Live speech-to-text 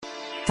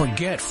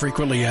Forget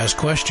frequently asked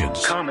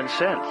questions. Common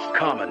sense,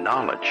 common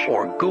knowledge,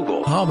 or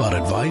Google. How about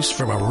advice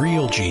from a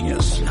real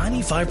genius?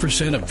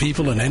 95% of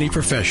people in any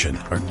profession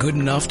are good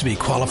enough to be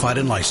qualified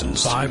and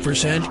licensed.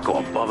 5% go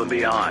above and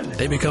beyond.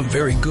 They become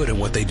very good at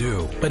what they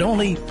do, but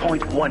only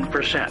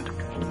 0.1%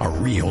 are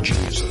real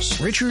geniuses.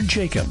 Richard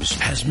Jacobs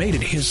has made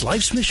it his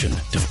life's mission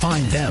to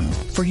find them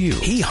for you.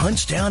 He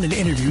hunts down and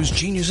interviews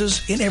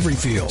geniuses in every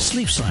field: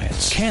 sleep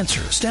science, cancer,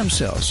 stem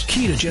cells,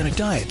 ketogenic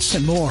diets,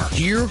 and more.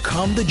 Here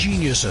come the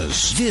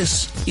geniuses.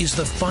 This is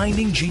the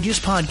Finding Genius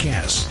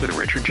Podcast with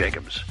Richard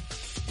Jacobs.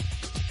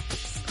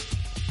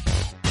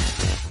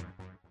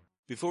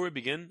 Before we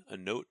begin, a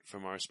note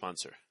from our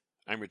sponsor.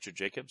 I'm Richard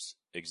Jacobs,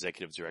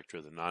 Executive Director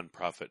of the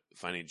nonprofit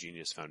Finding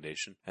Genius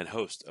Foundation and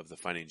host of the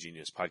Finding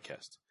Genius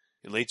Podcast.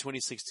 In late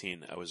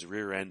 2016, I was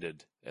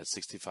rear-ended at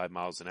 65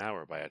 miles an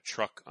hour by a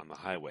truck on the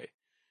highway,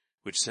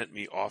 which sent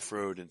me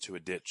off-road into a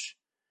ditch.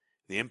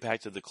 The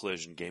impact of the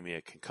collision gave me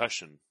a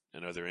concussion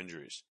and other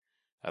injuries.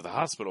 At the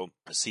hospital,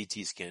 a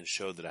CT scan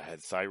showed that I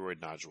had thyroid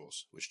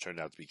nodules, which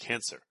turned out to be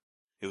cancer.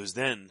 It was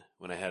then,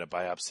 when I had a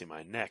biopsy of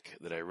my neck,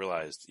 that I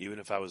realized even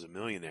if I was a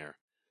millionaire,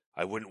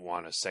 I wouldn't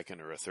want a second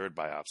or a third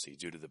biopsy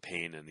due to the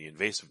pain and the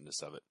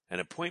invasiveness of it.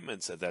 And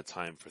appointments at that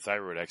time for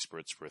thyroid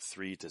experts were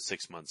 3 to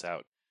 6 months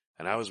out.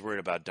 And I was worried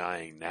about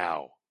dying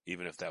now,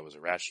 even if that was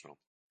irrational.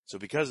 So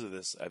because of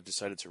this, I've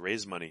decided to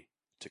raise money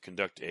to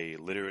conduct a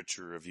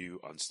literature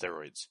review on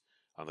steroids,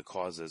 on the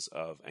causes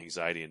of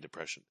anxiety and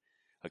depression,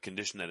 a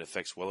condition that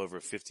affects well over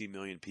 50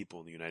 million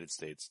people in the United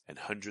States and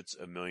hundreds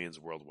of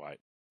millions worldwide.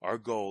 Our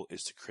goal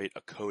is to create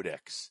a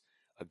codex,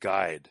 a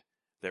guide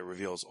that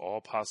reveals all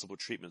possible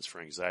treatments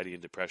for anxiety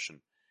and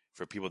depression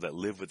for people that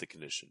live with the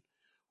condition,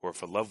 or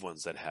for loved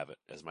ones that have it,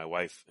 as my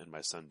wife and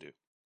my son do.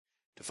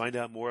 To find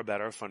out more about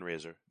our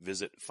fundraiser,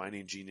 visit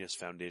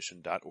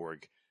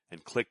findinggeniusfoundation.org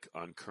and click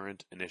on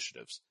current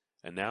initiatives.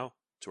 And now,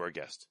 to our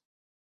guest.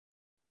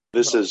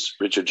 This is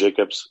Richard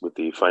Jacobs with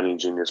the Finding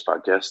Genius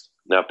Podcast,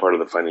 now part of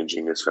the Finding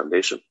Genius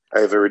Foundation.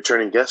 I have a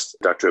returning guest,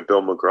 Dr.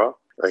 Bill McGraw.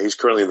 He's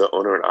currently the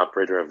owner and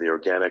operator of the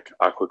organic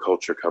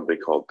aquaculture company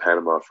called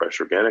Panama Fresh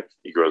Organic.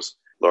 He grows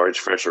large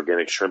fresh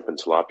organic shrimp and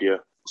tilapia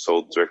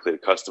sold directly to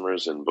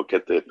customers in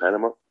Boquete,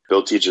 Panama.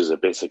 Bill teaches the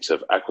basics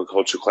of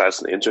aquaculture class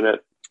on the internet.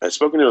 I've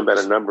spoken to him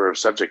about a number of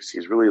subjects.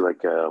 He's really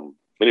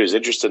he was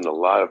interested in a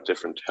lot of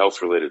different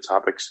health-related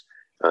topics.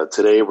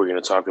 Today, we're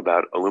going to talk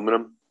about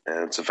aluminum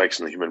and its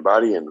effects on the human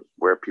body and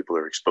where people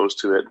are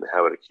exposed to it and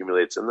how it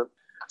accumulates in them.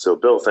 So,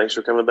 Bill, thanks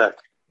for coming back.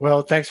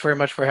 Well, thanks very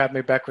much for having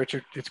me back,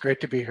 Richard. It's great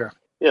to be here.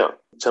 Yeah.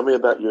 Tell me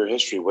about your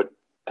history.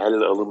 How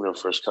did aluminum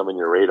first come in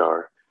your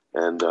radar,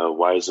 and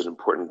why is it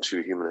important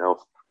to human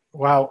health?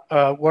 Wow,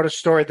 what a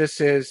story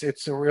this is.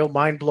 It's a real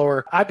mind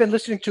blower. I've been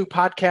listening to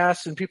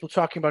podcasts and people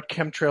talking about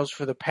chemtrails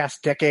for the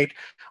past decade.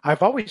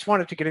 I've always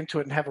wanted to get into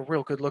it and have a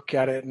real good look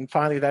at it. And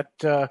finally, that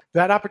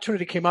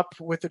opportunity came up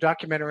with a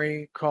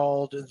documentary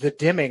called The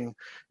Dimming.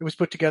 It was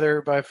put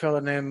together by a fellow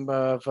named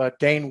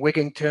Dane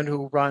Wigington,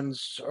 who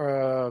runs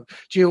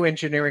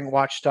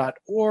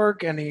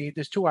geoengineeringwatch.org. And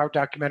this 2-hour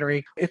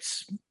documentary,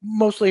 it's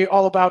mostly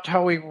all about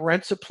how he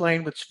rents a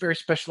plane with very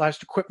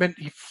specialized equipment.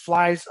 He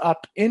flies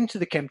up into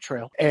the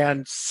chemtrail and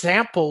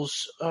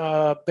samples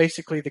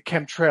basically the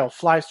chemtrail,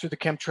 flies through the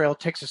chemtrail,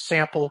 takes a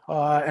sample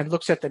and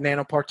looks at the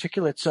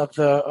nanoparticulates of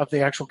the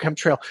actual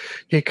chemtrail.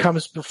 He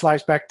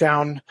flies back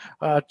down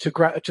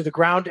to the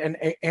ground and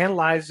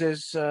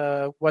analyzes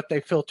what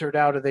they filtered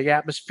out of the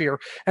atmosphere,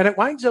 and it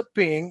winds up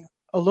being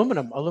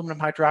aluminum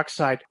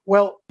hydroxide.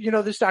 Well,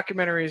 this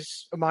documentary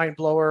is a mind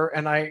blower,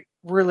 and it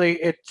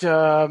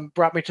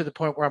brought me to the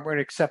point where I'm going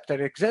to accept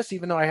that it exists,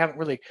 even though I haven't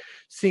really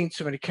seen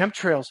so many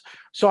chemtrails.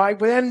 So I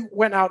then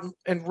went out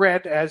and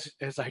read, as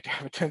I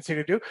have a tendency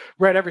to do,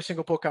 read every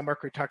single book on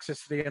mercury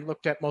toxicity and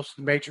looked at most of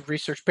the major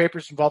research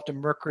papers involved in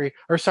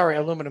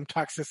aluminum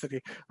toxicity.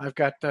 I've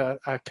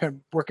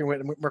been working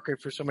with mercury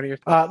for so many years.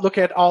 Look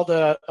at all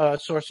the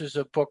sources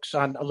of books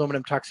on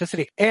aluminum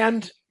toxicity.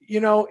 And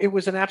it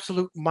was an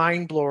absolute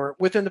mind blower.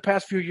 Within the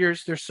past few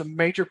years, there's some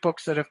major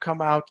books that have come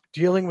out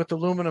dealing with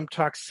aluminum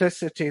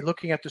toxicity,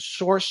 looking at the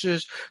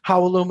sources,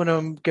 how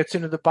aluminum gets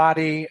into the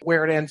body,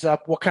 where it ends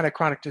up, what kind of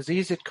chronic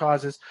disease it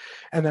causes,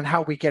 and then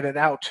how we get it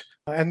out.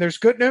 And there's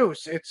good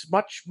news. It's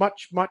much,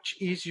 much, much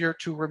easier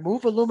to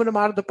remove aluminum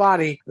out of the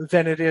body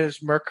than it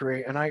is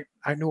mercury. And I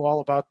knew all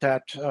about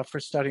that for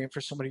studying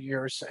for so many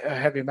years,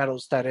 heavy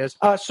metals, that is.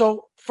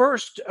 So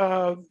first,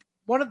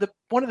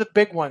 one of the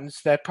big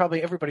ones that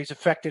probably everybody's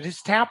affected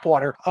is tap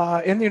water.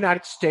 In the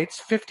United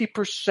States,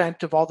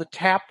 50% of all the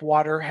tap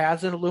water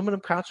has an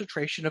aluminum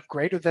concentration of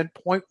greater than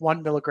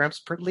 0.1 milligrams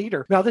per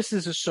liter. Now, this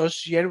is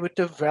associated with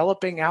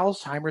developing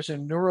Alzheimer's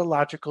and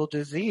neurological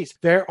disease.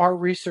 There are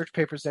research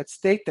papers that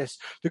state this.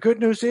 The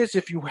good news is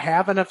if you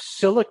have enough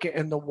silica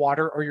in the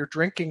water, or you're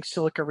drinking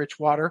silica-rich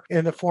water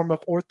in the form of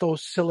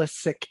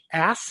orthosilicic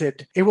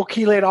acid, it will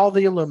chelate all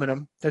the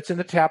aluminum that's in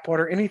the tap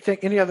water, any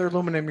other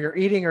aluminum you're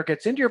eating or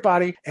gets into your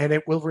body, and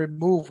it will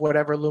remove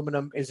whatever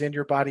aluminum is in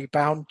your body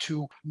bound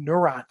to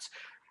neurons.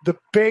 The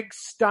big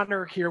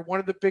stunner here, one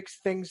of the big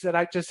things that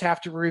I just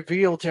have to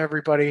reveal to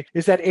everybody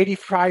is that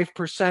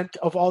 85%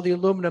 of all the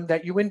aluminum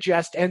that you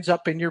ingest ends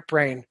up in your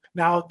brain.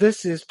 Now,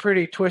 this is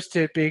pretty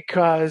twisted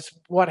because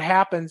what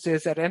happens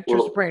is it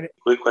enters the brain.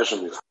 Quick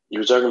question. You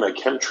were talking about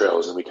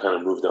chemtrails and we kind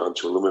of moved on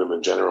to aluminum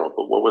in general,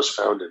 but what was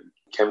found in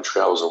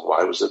chemtrails and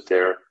why was it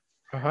there?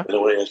 And I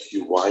want to ask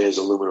you, why is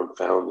aluminum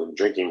found in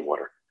drinking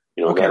water?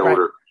 In that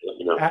order.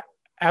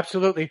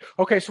 Absolutely.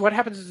 Okay, so what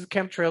happens is the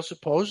chemtrails,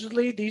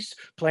 supposedly these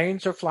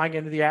planes are flying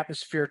into the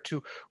atmosphere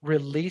to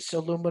release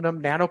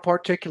aluminum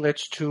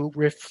nanoparticulates to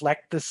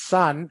reflect the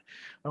sun,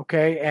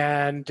 okay,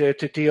 and to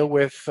deal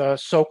with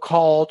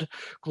so-called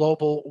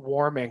global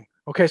warming.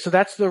 Okay, so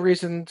that's the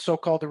reason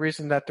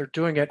that they're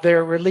doing it.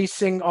 They're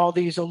releasing all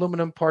these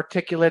aluminum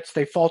particulates.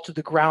 They fall to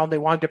the ground. They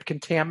wind up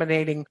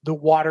contaminating the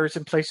waters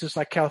in places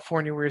like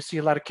California where you see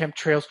a lot of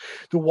chemtrails.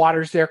 The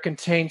waters there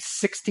contain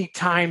 60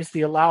 times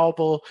the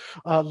allowable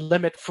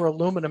limit for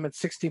aluminum at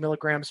 60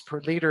 milligrams per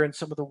liter in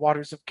some of the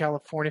waters of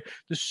California.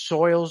 The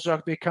soils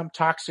have become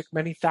toxic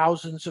many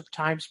thousands of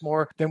times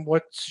more than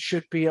what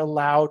should be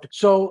allowed.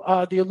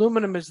 So the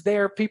aluminum is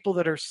there. People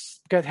that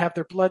have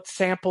their blood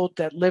sampled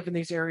that live in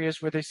these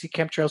areas where they see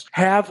chemtrails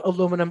have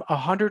aluminum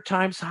 100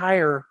 times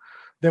higher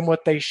than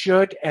what they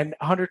should and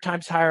 100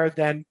 times higher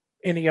than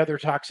any other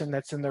toxin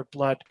that's in their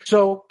blood.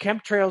 So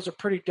chemtrails are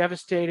pretty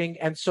devastating,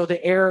 and so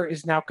the air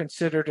is now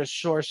considered a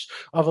source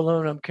of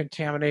aluminum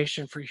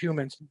contamination for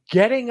humans.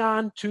 Getting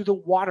on to the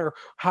water,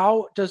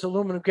 how does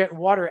aluminum get in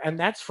water? And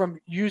that's from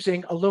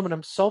using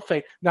aluminum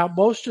sulfate. Now,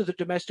 most of the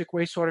domestic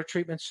wastewater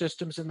treatment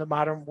systems in the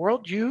modern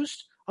world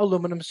used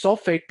aluminum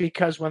sulfate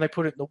because when they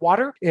put it in the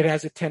water, it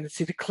has a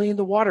tendency to clean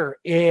the water.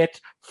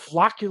 It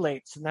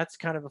flocculates, and that's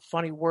kind of a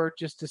funny word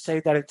just to say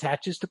that it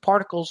attaches to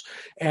particles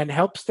and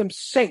helps them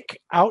sink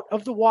out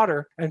of the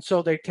water. And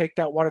so they take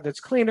that water that's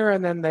cleaner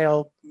and then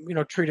they'll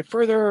treat it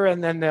further,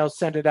 and then they'll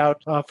send it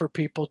out for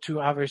people to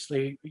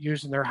obviously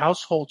use in their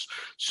households.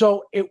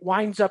 So it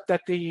winds up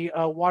that the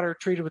water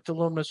treated with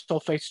aluminum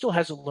sulfate still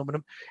has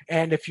aluminum.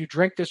 And if you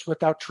drink this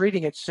without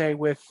treating it, say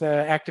with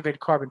activated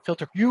carbon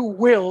filter, you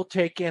will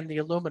take in the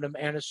aluminum,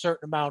 and a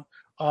certain amount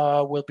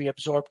will be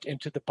absorbed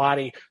into the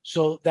body.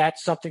 So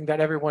that's something that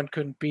everyone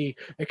can be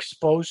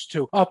exposed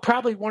to.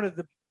 Probably one of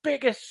the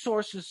biggest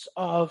sources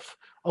of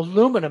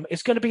aluminum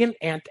is going to be in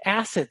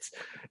antacids.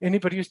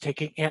 Anybody who's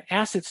taking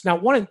antacids. Now,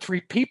 1 in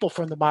 3 people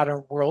from the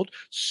modern world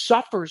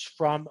suffers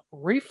from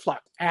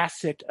reflux,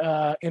 acid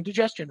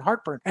indigestion,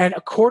 heartburn. And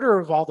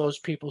 1/4 of all those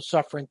people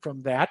suffering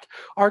from that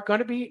are going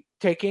to be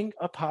taking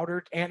a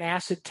powdered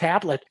antacid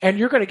tablet. And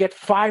you're going to get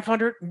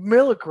 500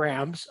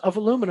 milligrams of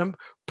aluminum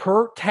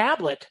per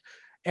tablet.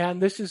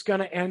 And this is going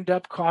to end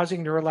up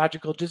causing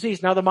neurological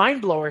disease. Now, the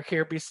mind blower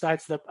here,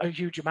 besides a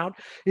huge amount,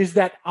 is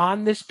that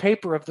on this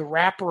paper of the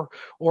wrapper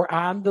or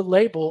on the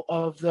label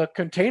of the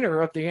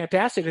container of the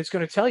antacid, it's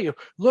going to tell you,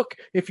 look,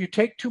 if you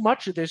take too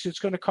much of this, it's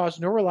going to cause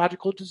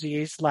neurological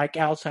disease like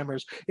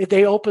Alzheimer's. If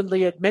they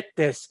openly admit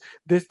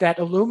that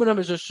aluminum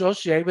is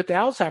associated with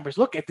Alzheimer's.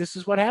 Look, this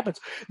is what happens.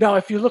 Now,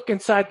 if you look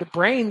inside the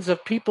brains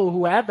of people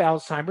who have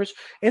Alzheimer's,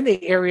 in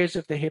the areas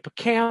of the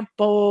hippocampus,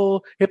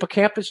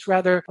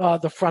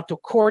 the frontal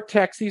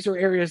cortex, these are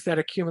areas that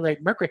accumulate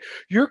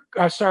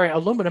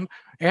aluminum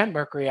and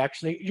mercury,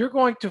 actually. You're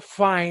going to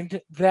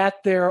find that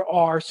there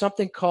are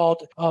something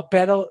called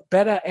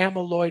beta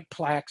amyloid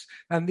plaques,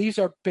 and these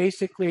are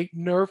basically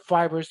nerve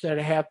fibers that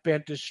have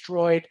been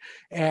destroyed.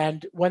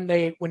 And when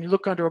you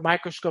look under a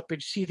microscope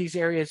and see these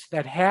areas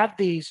that have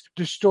these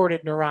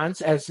distorted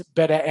neurons as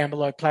beta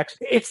amyloid plaques,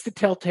 it's the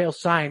telltale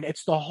sign.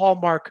 It's the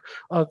hallmark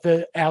of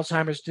the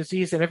Alzheimer's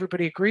disease, and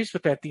everybody agrees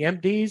with that. The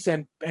MDs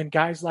and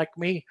guys like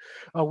me,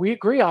 we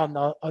agree on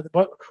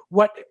but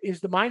what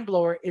is the mind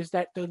blower is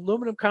that the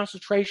aluminum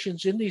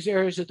concentrations in these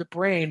areas of the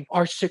brain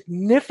are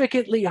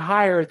significantly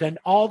higher than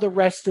all the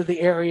rest of the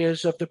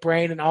areas of the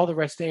brain and all the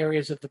rest of the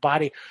areas of the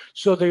body.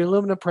 So the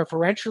aluminum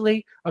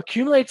preferentially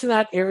accumulates in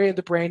that area of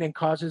the brain and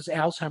causes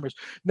Alzheimer's.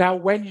 Now,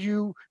 when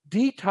you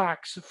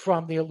detox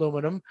from the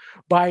aluminum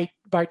by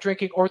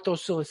drinking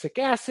orthosilicic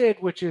acid,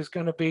 which is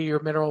going to be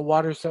your mineral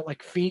waters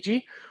like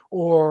Fiji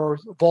or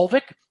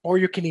Volvic, or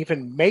you can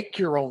even make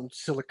your own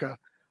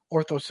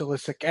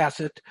orthosilicic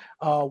acid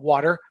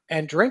water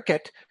and drink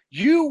it,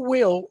 you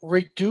will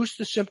reduce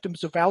the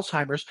symptoms of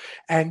Alzheimer's,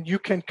 and you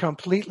can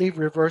completely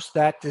reverse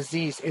that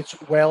disease.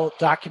 It's well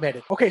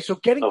documented. Okay, so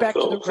getting back to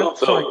the...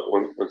 Sorry.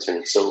 One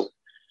second. So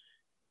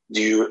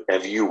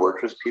have you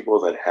worked with people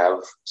that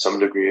have some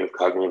degree of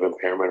cognitive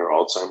impairment or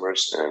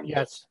Alzheimer's? And,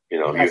 yes.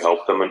 You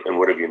help them, and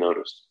what have you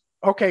noticed?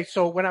 Okay,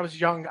 so when I was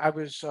young, I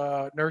was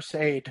a nurse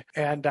aide,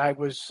 and I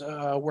was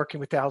working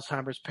with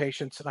Alzheimer's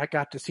patients, and I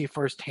got to see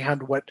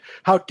firsthand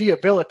how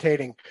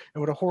debilitating and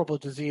what a horrible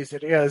disease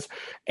it is.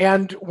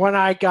 And when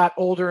I got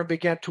older and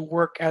began to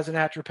work as a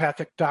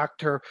naturopathic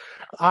doctor,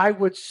 I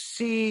would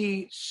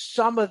see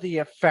some of the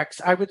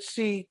effects. I would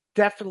see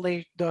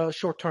definitely the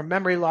short-term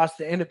memory loss,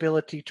 the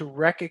inability to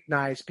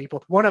recognize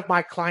people. One of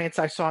my clients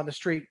I saw on the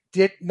street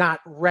did not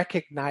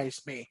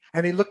recognize me.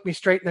 And he looked me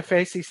straight in the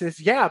face. He says,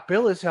 yeah,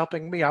 Bill is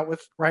helping me out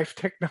with Rife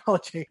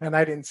Technology. And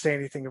I didn't say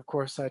anything, of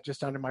course.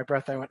 Just under my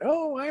breath, I went,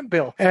 oh, I'm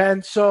Bill.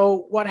 And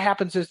so what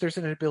happens is there's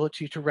an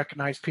ability to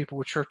recognize people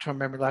with short-term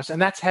memory loss.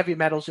 And that's heavy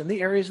metals in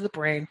the areas of the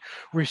brain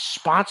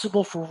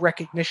responsible for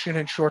recognition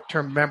and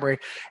short-term memory.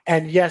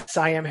 And yes,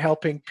 I am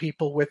helping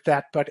people with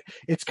that, but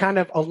it's kind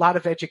of a lot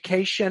of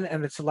education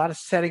and it's a lot of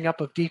setting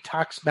up of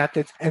detox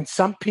methods. And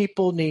some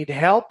people need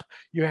help.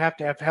 You have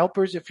to have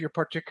helpers. If you're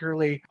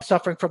particularly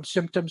suffering from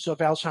symptoms of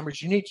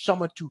Alzheimer's, you need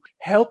someone to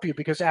help you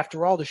because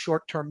after all, the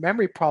short-term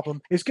memory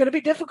problem is going to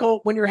be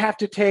difficult when you have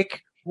to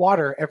take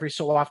water every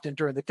so often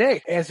during the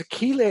day. As a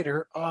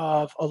chelator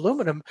of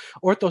aluminum,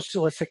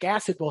 orthosilicic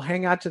acid will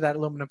hang on to that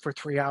aluminum for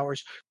 3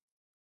 hours.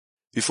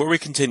 Before we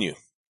continue,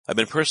 I've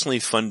been personally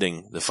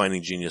funding the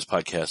Finding Genius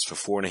podcast for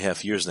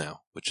 4.5 years now,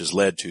 which has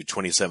led to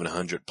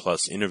 2,700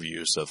 plus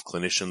interviews of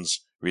clinicians,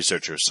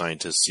 researchers,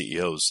 scientists,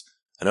 CEOs,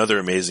 and other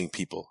amazing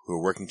people who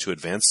are working to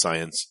advance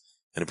science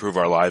and improve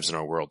our lives and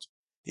our world.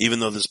 Even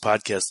though this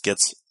podcast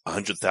gets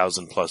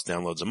 100,000 plus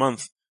downloads a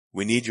month,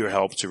 we need your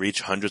help to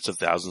reach hundreds of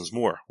thousands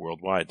more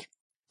worldwide.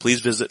 Please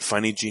visit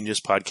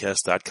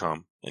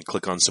findinggeniuspodcast.com and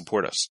click on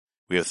Support Us.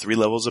 We have 3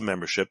 levels of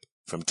membership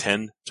from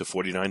 $10 to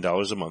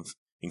 $49 a month,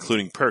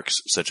 including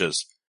perks such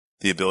as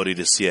the ability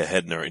to see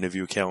ahead in our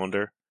interview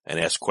calendar and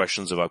ask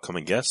questions of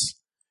upcoming guests,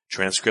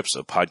 transcripts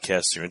of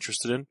podcasts you're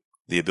interested in,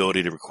 the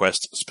ability to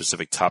request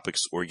specific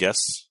topics or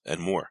guests, and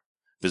more.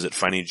 Visit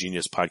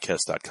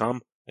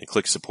findinggeniuspodcast.com and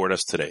click Support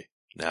Us today.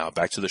 Now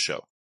back to the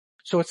show.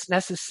 So it's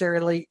necessary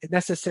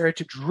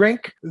to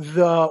drink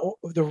the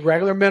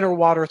regular mineral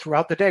water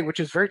throughout the day,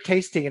 which is very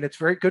tasty and it's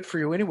very good for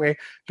you anyway,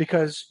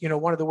 because,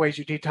 one of the ways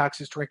you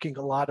detox is drinking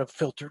a lot of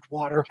filtered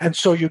water. And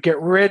so you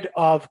get rid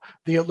of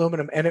the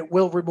aluminum and it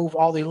will remove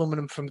all the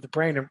aluminum from the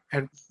brain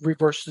and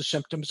reverse the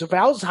symptoms of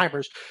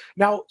Alzheimer's.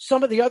 Now,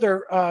 some of the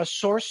other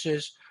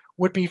sources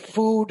would be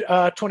food,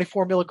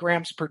 24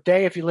 milligrams per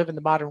day. If you live in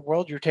the modern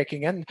world, you're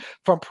taking in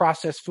from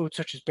processed food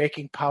such as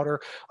baking powder.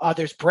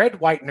 There's bread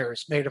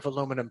whiteners made of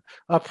aluminum.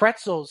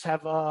 Pretzels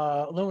have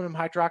aluminum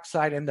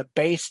hydroxide in the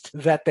base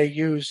that they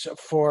use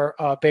for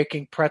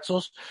baking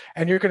pretzels.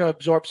 And you're going to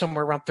absorb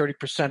somewhere around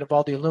 30% of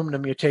all the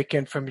aluminum you take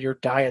in from your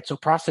diet. So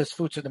processed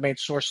foods are the main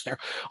source there.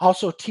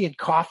 Also, tea and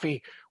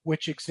coffee,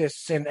 which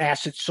exists in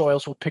acid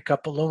soils, will pick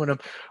up aluminum.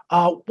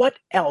 What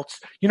else?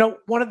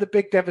 One of the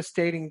big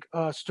devastating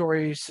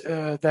stories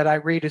that I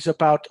read is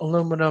about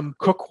aluminum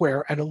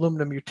cookware and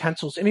aluminum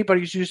utensils. Anybody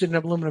who's using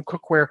aluminum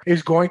cookware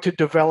is going to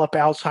develop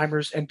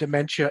Alzheimer's and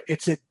dementia.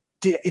 It's a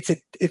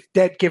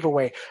dead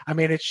giveaway. I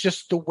mean, it's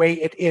just the way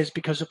it is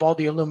because of all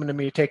the aluminum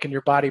you take in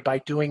your body by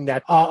doing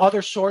that.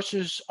 Other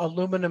sources,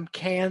 aluminum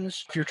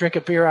cans. If you're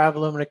drinking beer out of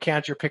aluminum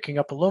cans, you're picking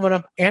up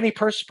aluminum.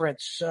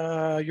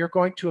 Antiperspirants, you're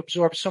going to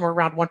absorb somewhere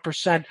around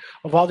 1%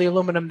 of all the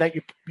aluminum that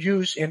you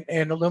use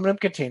in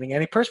aluminum-containing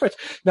antiperspirants.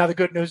 Now, the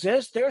good news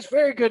is there's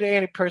very good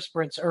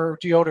antiperspirants, or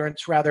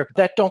deodorants rather,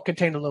 that don't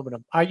contain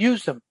aluminum. I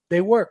use them. They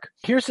work.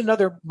 Here's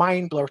another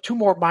mind blower, 2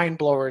 more mind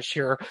blowers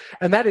here,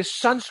 and that is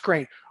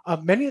sunscreen.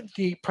 Many of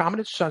the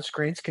prominent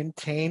sunscreens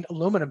contain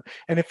aluminum,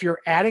 and if you're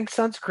adding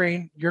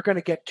sunscreen, you're going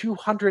to get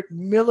 200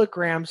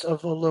 milligrams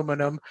of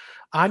aluminum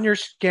on your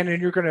skin,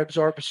 and you're going to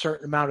absorb a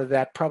certain amount of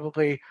that,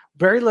 probably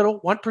very little,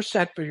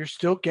 1%, but you're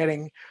still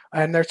getting,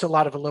 and there's a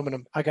lot of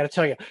aluminum. I got to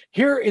tell you,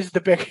 here's a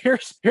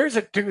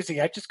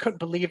doozy. I just couldn't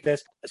believe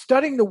this.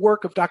 Studying the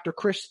work of Dr.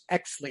 Chris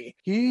Exley,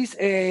 he's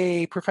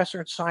a professor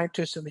and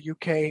scientist in the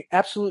UK,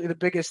 absolutely the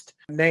biggest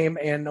name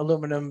in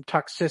aluminum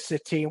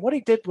toxicity. And what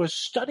he did was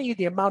study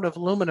the amount of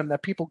aluminum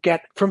that people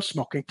get from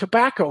smoking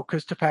tobacco,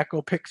 because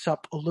tobacco picks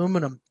up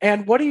aluminum.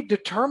 And what he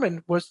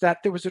determined was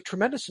that there was a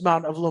tremendous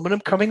amount of aluminum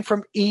coming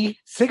from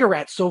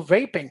e-cigarettes, so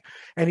vaping.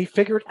 And he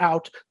figured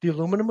out the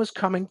aluminum was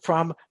coming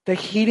from the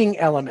heating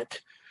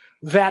element,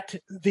 that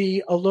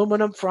the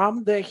aluminum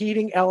from the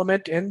heating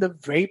element in the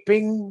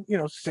vaping,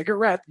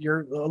 cigarette,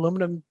 your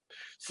aluminum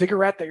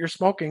cigarette that you're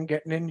smoking,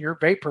 getting in your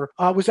vapor,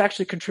 was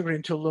actually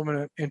contributing to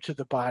aluminum into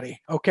the body.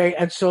 Okay.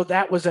 And so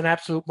that was an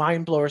absolute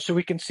mind blower. So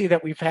we can see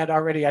that we've had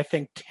already, I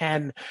think,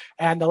 10.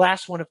 And the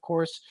last one, of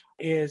course,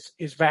 is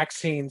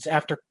vaccines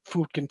after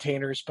food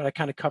containers, but I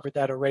kind of covered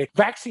that already.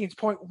 Vaccines,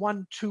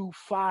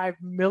 0.125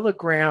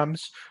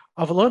 milligrams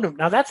of aluminum.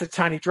 Now that's a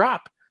tiny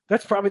drop.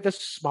 That's probably the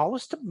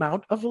smallest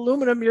amount of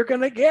aluminum you're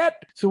going to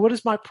get. So what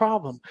is my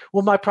problem?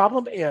 Well, my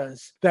problem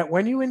is that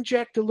when you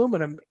inject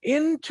aluminum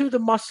into the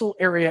muscle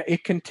area,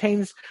 it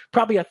contains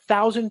probably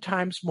 1,000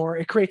 times more.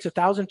 It creates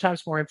 1,000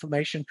 times more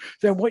inflammation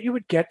than what you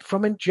would get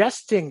from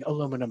ingesting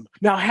aluminum.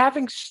 Now,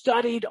 having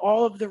studied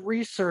all of the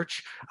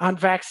research on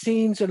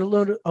vaccines and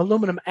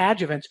aluminum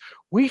adjuvants,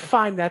 we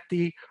find that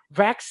the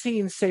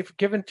vaccines, say,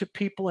 given to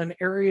people in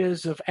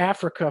areas of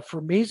Africa for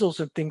measles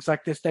and things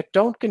like this that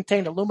don't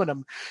contain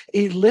aluminum,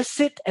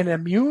 elicit an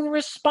immune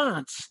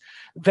response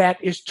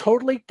that is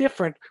totally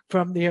different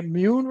from the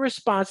immune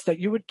response that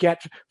you would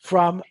get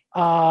from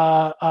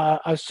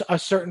a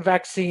certain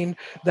vaccine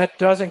that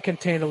doesn't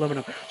contain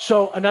aluminum.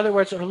 So, in other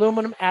words, an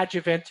aluminum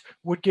adjuvant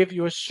would give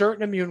you a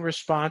certain immune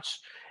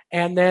response,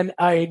 and then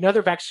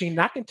another vaccine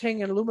not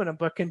containing aluminum,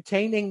 but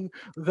containing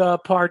the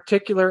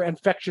particular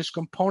infectious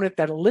component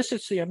that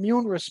elicits the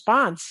immune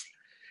response,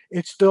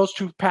 those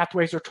two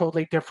pathways are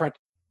totally different.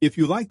 If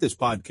you like this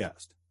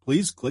podcast,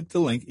 please click the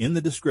link in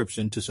the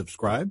description to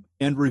subscribe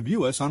and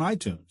review us on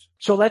iTunes.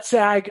 So let's say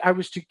I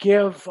was to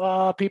give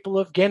people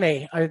of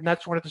Guinea, and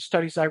that's one of the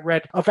studies I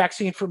read, a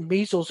vaccine for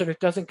measles, and it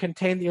doesn't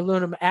contain the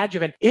aluminum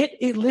adjuvant. It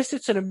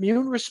elicits an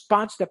immune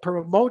response that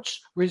promotes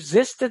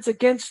resistance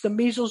against the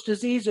measles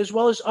disease as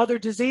well as other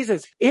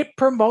diseases. It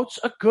promotes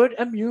a good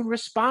immune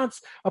response,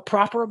 a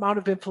proper amount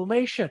of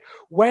inflammation.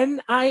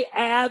 When I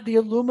add the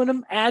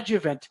aluminum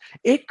adjuvant,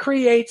 it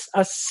creates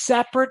a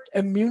separate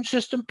immune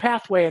system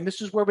pathway, and this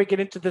is where we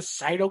get into the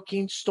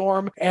cytokine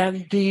storm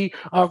and the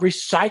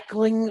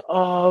recycling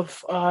of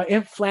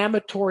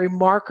inflammatory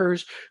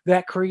markers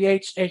that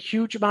creates a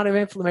huge amount of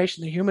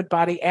inflammation in the human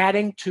body,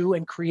 adding to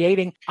and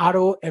creating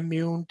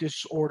autoimmune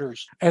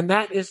disorders. And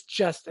that is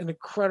just an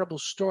incredible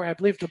story. I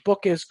believe the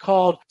book is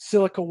called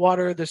Silica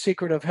Water, The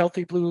Secret of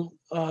Healthy Blue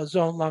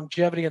Zone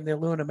Longevity in the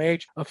Aluminum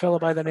Age. A fellow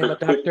by the name of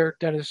Dr.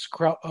 Dennis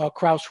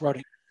Krauss wrote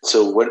it.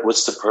 So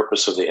what's the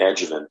purpose of the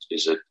adjuvant?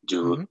 Is it,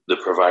 do the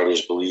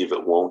providers believe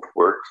it won't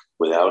work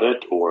without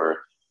it, or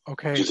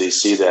do they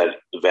see that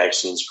the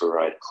vaccines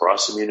provide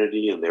cross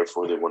immunity and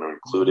therefore they want to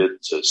include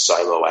it to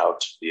silo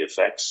out the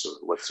effects? Or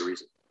what's the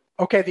reason?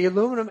 Okay, the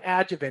aluminum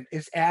adjuvant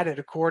is added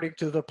according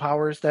to the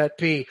powers that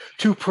be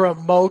to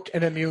promote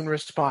an immune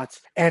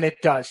response, and it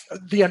does.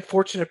 The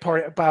unfortunate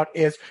part about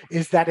is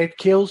that it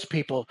kills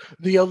people.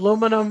 The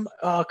aluminum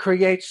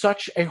creates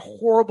such a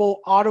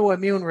horrible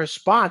autoimmune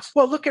response.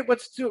 Well, look at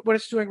what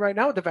it's doing right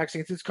now with the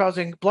vaccines. It's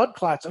causing blood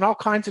clots and all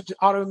kinds of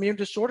autoimmune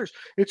disorders.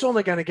 It's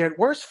only going to get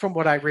worse from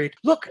what I read.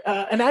 Look,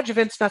 an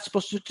adjuvant's not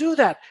supposed to do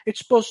that. It's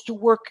supposed to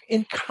work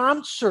in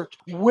concert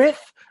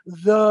with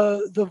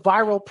the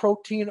viral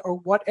protein or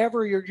whatever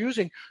you're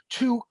using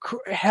to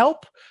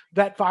help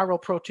that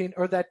viral protein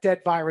or that dead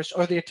virus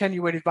or the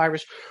attenuated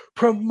virus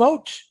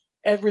promote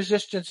a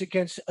resistance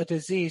against a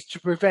disease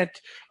to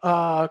prevent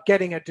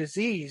getting a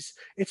disease.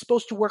 It's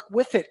supposed to work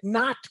with it,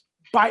 not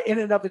by in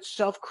and of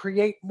itself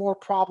create more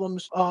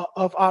problems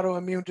of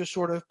autoimmune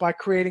disorder by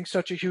creating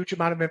such a huge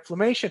amount of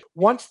inflammation.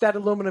 Once that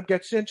aluminum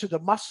gets into the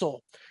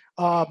muscle,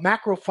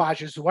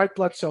 macrophages, the white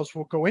blood cells,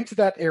 will go into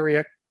that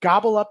area,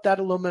 gobble up that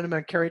aluminum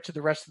and carry it to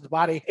the rest of the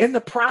body. In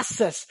the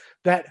process,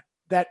 that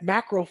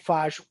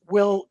macrophage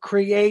will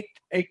create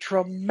a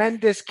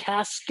tremendous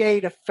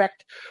cascade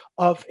effect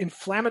of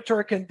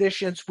inflammatory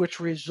conditions which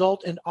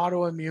result in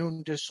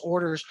autoimmune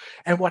disorders.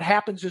 And what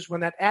happens is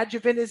when that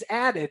adjuvant is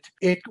added,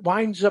 it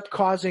winds up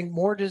causing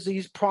more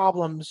disease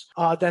problems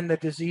than the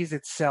disease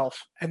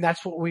itself. And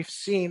that's what we've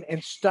seen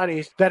in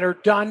studies that are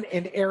done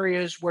in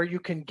areas where you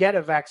can get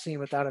a vaccine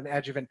without an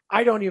adjuvant.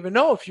 I don't even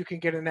know if you can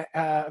get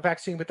a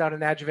vaccine without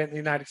an adjuvant in the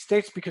United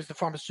States because the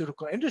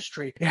pharmaceutical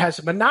industry has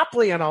a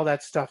monopoly on all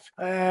that stuff.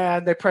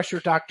 And they pressure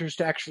doctors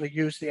to actually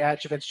use the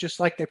adjuvants, just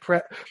like they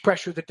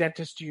pressure the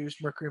dentists to use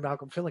mercury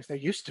amalgam fillings. They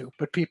used to,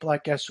 but people, I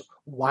guess,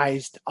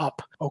 wised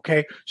up.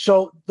 Okay,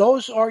 so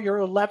those are your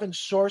 11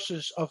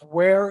 sources of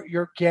where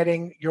you're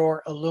getting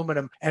your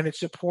aluminum, and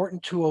it's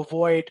important to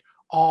avoid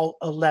all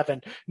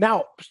 11.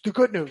 Now, the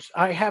good news,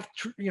 I have,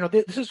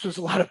 this was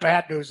a lot of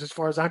bad news as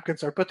far as I'm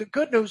concerned, but the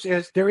good news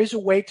is there is a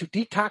way to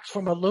detox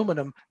from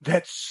aluminum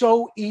that's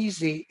so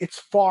easy. It's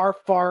far,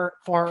 far,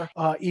 far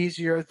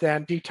easier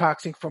than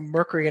detoxing from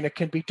mercury, and it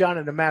can be done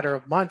in a matter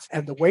of months.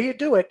 And the way you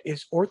do it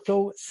is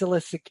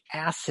orthosilicic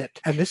acid.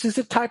 And this is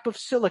a type of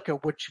silica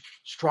which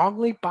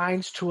strongly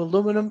binds to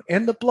aluminum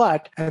in the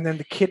blood, and then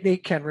the kidney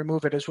can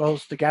remove it as well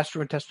as the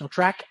gastrointestinal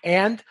tract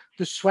and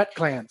the sweat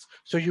glands.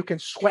 So you can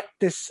sweat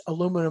this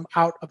aluminum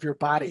out of your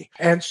body.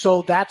 And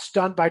so that's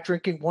done by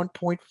drinking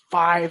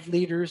 1.5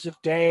 liters a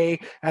day,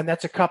 and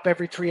that's a cup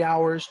every 3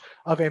 hours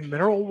of a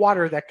mineral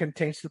water that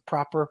contains the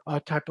proper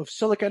type of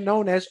silica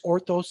known as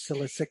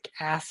orthosilicic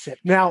acid.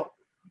 Now,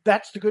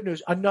 that's the good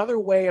news. Another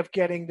way of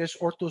getting this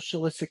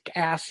orthosilicic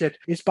acid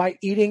is by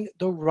eating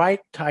the right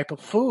type of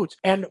foods.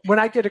 And when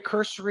I did a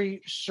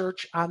cursory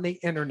search on the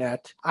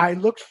internet, I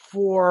looked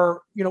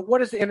for, what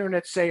does the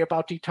internet say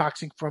about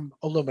detoxing from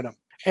aluminum?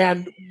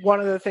 And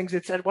one of the things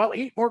it said, well,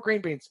 eat more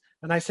green beans.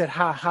 And I said,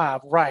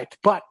 right.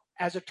 But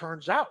as it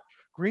turns out,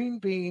 green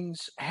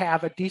beans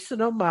have a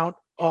decent amount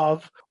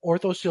of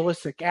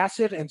orthosilicic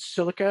acid and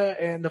silica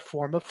in the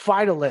form of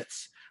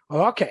phytoliths.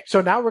 Okay,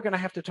 so now we're going to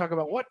have to talk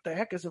about what the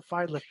heck is a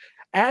phytolith.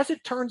 As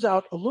it turns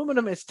out,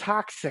 aluminum is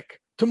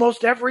toxic to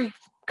most every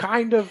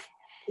kind of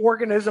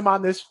organism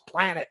on this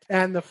planet,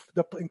 and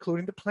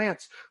including the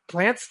plants.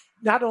 Plants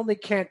not only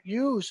can't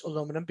use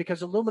aluminum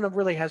because aluminum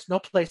really has no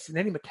place in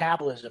any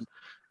metabolism.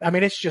 I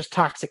mean, it's just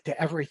toxic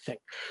to everything.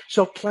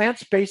 So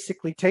plants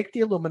basically take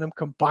the aluminum,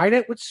 combine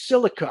it with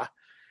silica,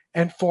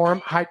 and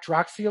form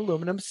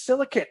hydroxyaluminum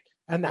silicate.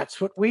 And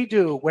that's what we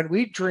do when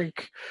we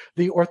drink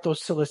the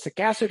orthosilicic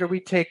acid or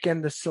we take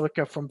in the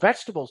silica from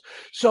vegetables.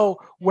 So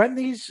when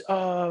these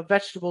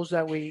vegetables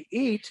that we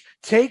eat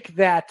take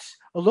that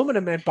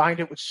aluminum and bind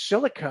it with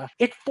silica,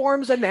 it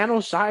forms a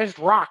nano-sized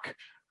rock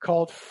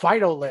called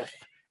phytolith.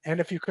 And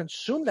if you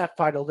consume that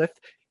phytolith,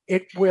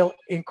 it will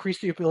increase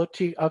the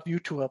ability of you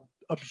to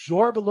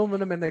absorb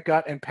aluminum in the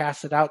gut and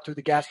pass it out through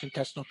the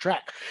gastrointestinal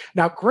tract.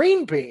 Now,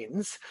 green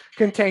beans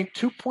contain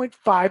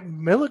 2.5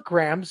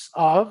 milligrams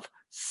of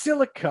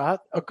silica,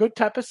 a good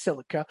type of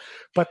silica,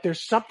 but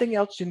there's something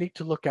else you need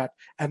to look at,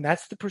 and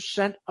that's the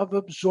percent of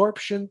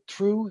absorption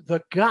through the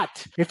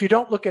gut. If you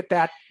don't look at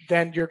that,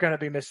 then you're going to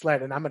be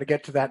misled, and I'm going to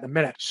get to that in a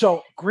minute.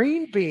 So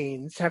green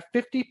beans have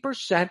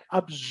 50%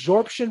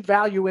 absorption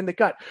value in the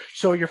gut.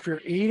 So if you're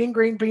eating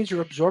green beans,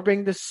 you're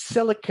absorbing the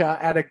silica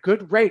at a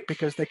good rate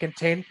because they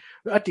contain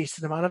a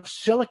decent amount of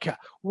silica.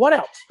 What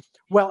else?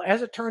 Well,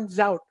 as it turns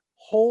out,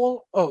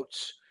 whole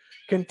oats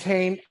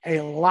contain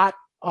a lot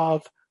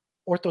of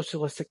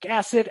orthosilicic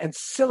acid and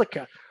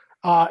silica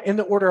in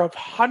the order of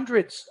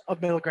hundreds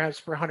of milligrams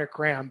per 100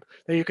 gram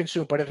that you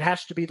consume, but it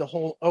has to be the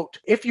whole oat.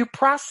 If you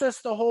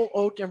process the whole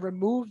oat and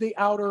remove the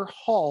outer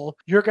hull,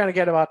 you're going to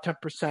get about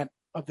 10%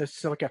 of the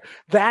silica.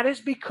 That is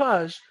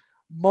because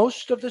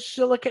most of the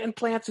silica in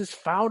plants is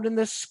found in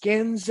the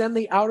skins and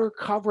the outer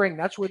covering.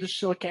 That's where the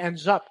silica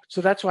ends up.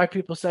 So that's why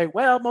people say,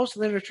 well, most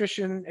of the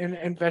nutrition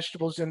in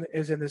vegetables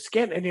is in the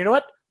skin. And you know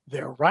what?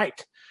 They're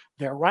right.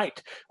 They're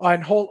right.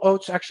 And whole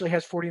oats actually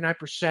has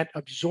 49%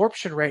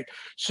 absorption rate.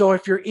 So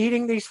if you're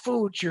eating these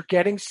foods, you're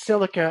getting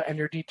silica and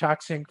you're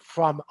detoxing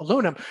from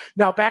aluminum.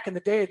 Now, back in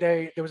the day,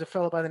 there was a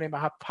fellow by the name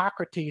of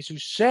Hippocrates who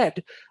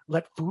said,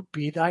 let food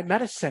be thy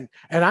medicine.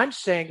 And I'm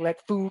saying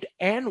let food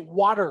and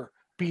water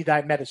be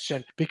thy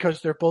medicine, because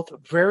they're both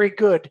very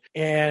good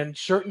in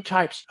certain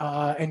types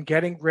and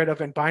getting rid of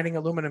and binding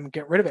aluminum and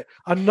get rid of it.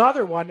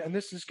 Another one, and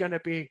this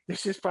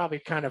is probably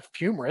kind of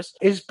humorous,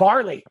 is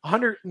barley.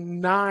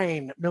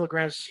 109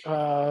 milligrams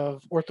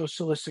of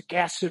orthosilicic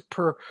acid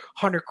per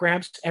 100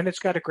 grams, and it's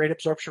got a great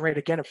absorption rate,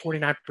 again, of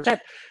 49%.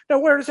 Now,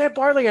 where does that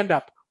barley end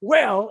up?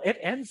 Well, it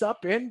ends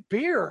up in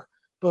beer,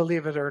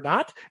 believe it or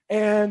not.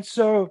 And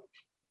so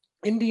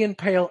Indian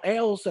pale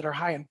ales that are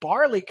high in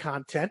barley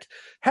content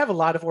have a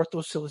lot of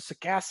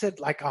orthosilicic acid,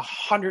 like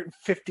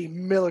 150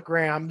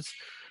 milligrams,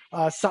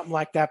 something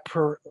like that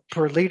per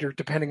liter,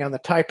 depending on the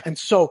type. And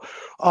so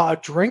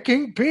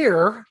drinking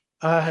beer,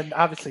 and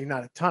obviously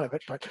not a ton of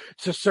it, but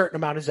it's a certain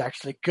amount, is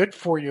actually good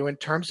for you in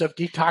terms of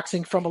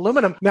detoxing from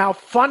aluminum. Now,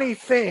 funny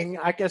thing,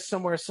 I guess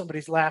somewhere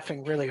somebody's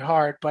laughing really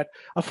hard, but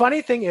a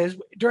funny thing is,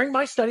 during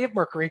my study of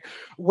mercury,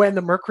 when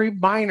the mercury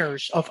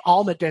miners of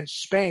Almaden,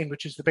 Spain,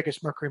 which is the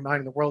biggest mercury mine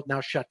in the world, now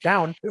shut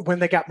down, when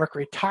they got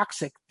mercury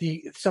toxic,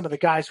 some of the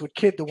guys would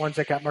kid the ones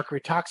that got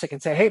mercury toxic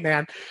and say, hey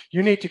man,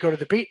 you need to go to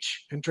the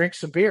beach and drink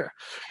some beer.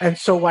 And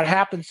so what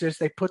happens is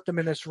they put them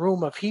in this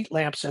room of heat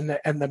lamps, and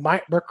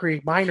the mercury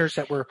miners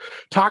that were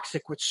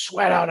toxic would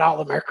sweat out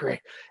all the mercury,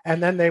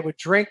 and then they would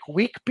drink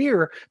weak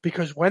beer,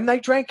 because when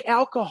they drank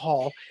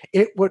alcohol,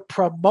 it would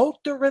promote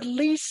the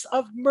release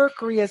of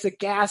mercury as a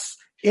gas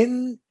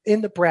in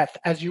the breath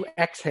as you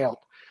exhaled.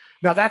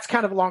 Now, that's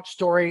kind of a long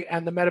story,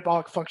 and the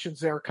metabolic functions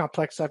there are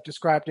complex. I've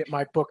described it in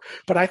my book,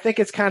 but I think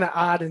it's kind of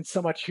odd and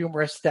somewhat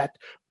humorous that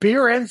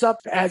beer ends up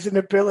as an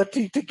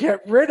ability to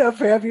get rid of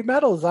heavy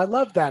metals. I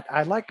love that.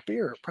 I like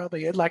beer.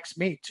 Probably it likes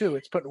me too.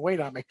 It's putting weight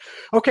on me.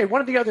 Okay,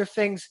 one of the other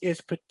things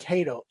is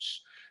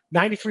potatoes.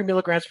 93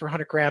 milligrams per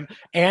 100 gram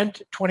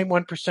and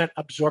 21%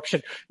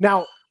 absorption.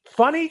 Now,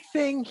 funny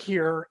thing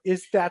here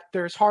is that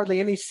there's hardly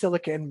any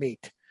silica in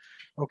meat.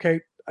 Okay,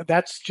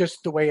 that's just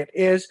the way it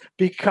is,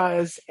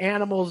 because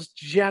animals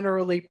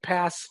generally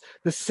pass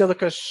the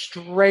silica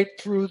straight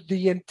through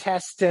the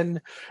intestine,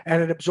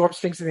 and it absorbs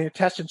things in the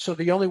intestine. So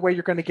the only way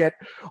you're going to get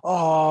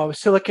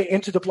silica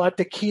into the blood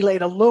to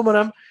chelate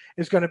aluminum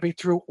is going to be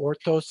through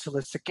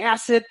orthosilicic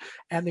acid.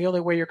 And the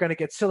only way you're going to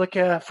get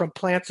silica from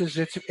plants is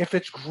if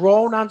it's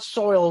grown on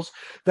soils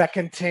that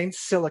contain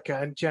silica.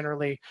 And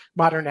generally,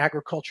 modern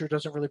agriculture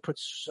doesn't really put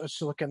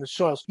silica in the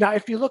soils. Now,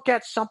 if you look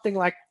at something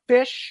like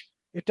fish,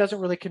 it doesn't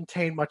really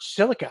contain much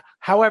silica.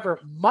 However,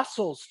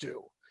 mussels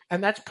do.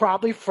 And that's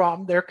probably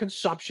from their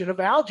consumption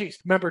of algae.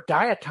 Remember,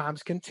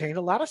 diatoms contain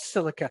a lot of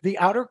silica. The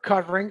outer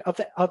covering of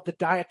the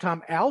diatom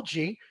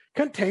algae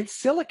contains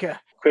silica.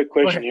 Quick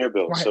question here,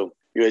 Bill. So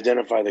you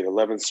identify like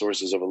 11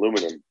 sources of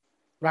aluminum.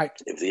 Right.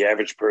 If the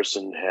average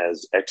person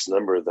has X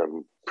number of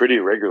them pretty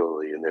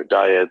regularly in their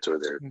diet or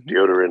their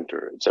deodorant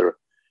or et cetera,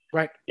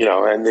 right,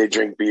 and they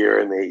drink beer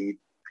and they eat,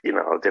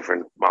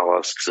 different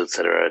mollusks, et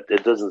cetera,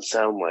 it doesn't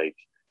sound like,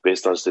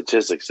 based on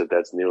statistics,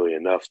 that's nearly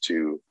enough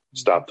to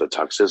stop the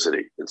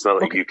toxicity. It's not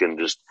like you can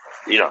just,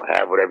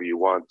 have whatever you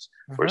want.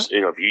 Or, if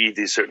you eat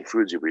these certain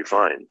foods, you'll be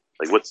fine.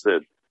 Like, what's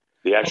the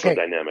actual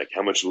dynamic?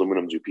 How much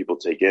aluminum do people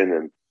take in,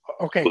 and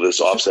will this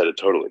offset it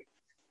totally?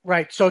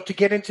 Right. So to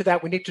get into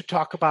that, we need to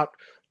talk about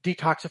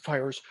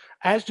detoxifiers,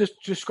 as just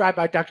described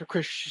by Dr.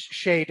 Chris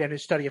Shade and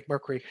his study of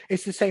mercury.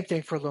 It's the same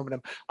thing for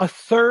aluminum.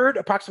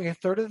 Approximately a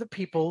third of the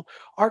people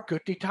are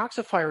good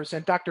detoxifiers.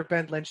 And Dr.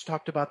 Ben Lynch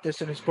talked about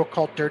this in his book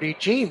called Dirty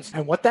Genes.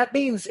 And what that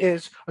means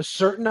is a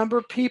certain number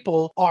of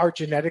people are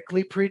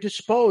genetically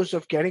predisposed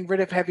of getting rid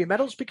of heavy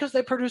metals because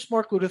they produce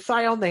more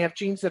glutathione. They have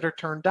genes that are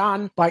turned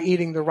on by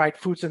eating the right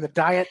foods in the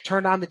diet.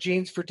 Turn on the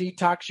genes for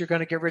detox, you're going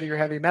to get rid of your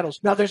heavy metals.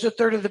 Now, there's a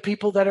third of the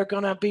people that are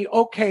going to be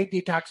okay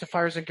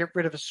detoxifiers and get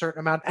rid of a certain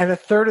amount, and a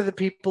third of the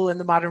people in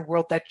the modern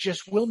world that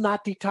just will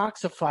not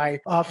detoxify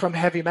from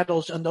heavy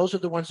metals, and those are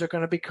the ones that are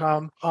going to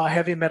become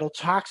heavy metal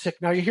toxic.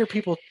 Now, you hear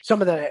people,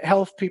 some of the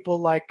health people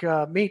like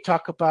me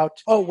talk about,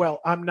 oh, well,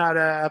 I'm not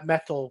a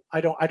methyl,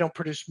 I don't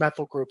produce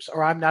methyl groups,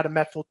 or I'm not a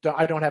methyl,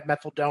 I don't have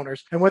methyl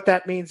donors. And what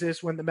that means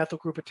is when the methyl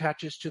group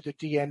attaches to the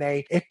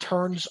DNA, it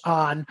turns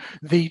on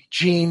the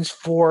genes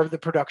for the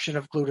production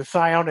of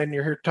glutathione. And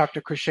you hear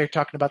Dr. Crochet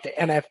talking about the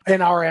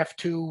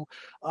NRF2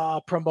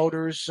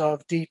 promoters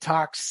of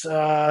detox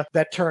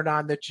that turn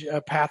on the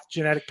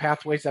genetic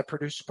pathways that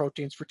produce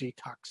proteins for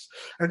detox.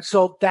 And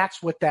so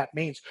that's what that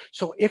means.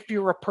 So if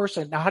you're a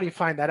person, now how do you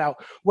find that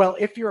out? Well,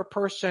 if you're a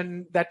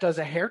person that does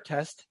a hair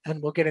test,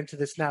 and we'll get into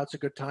this now, it's a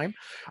good time,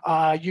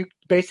 you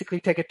basically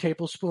take a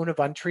tablespoon of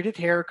untreated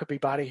hair, it could be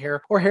body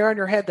hair, or hair on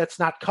your head that's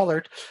not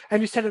colored,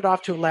 and you send it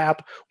off to a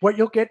lab. What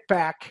you'll get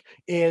back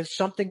is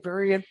something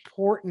very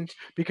important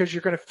because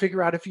you're going to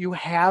figure out if you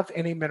have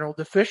any mineral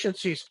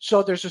deficiencies.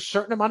 So there's a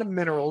certain amount of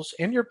minerals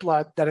in your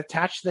blood that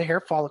attach to the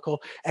hair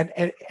follicle, and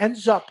it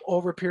ends up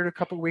over a period of a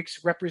couple of weeks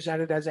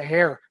represented as a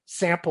hair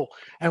sample.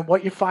 And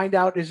what you find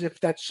out is if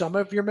that some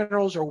of your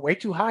minerals are way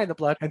too high in the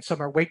blood and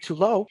some are way too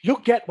low, you'll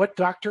get what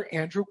Dr.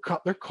 Andrew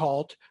Cutler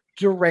called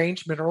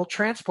deranged mineral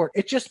transport.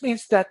 It just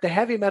means that the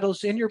heavy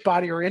metals in your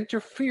body are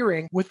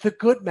interfering with the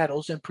good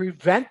metals and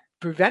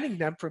preventing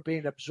them from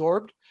being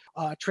absorbed,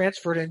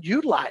 transferred, and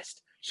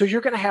utilized. So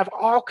you're going to have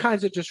all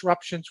kinds of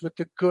disruptions with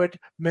the good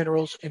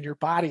minerals in your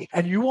body.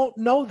 And you won't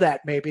know that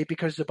maybe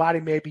because the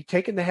body may be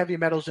taking the heavy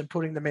metals and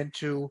putting them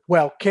into,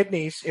 well,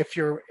 kidneys if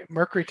you're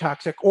mercury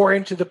toxic, or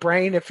into the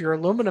brain if you're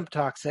aluminum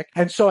toxic.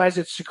 And so as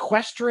it's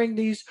sequestering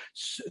these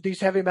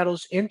heavy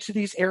metals into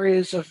these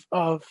areas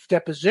of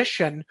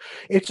deposition,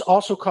 it's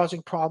also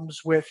causing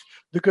problems with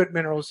the good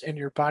minerals in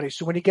your body.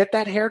 So when you get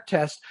that hair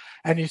test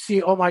and you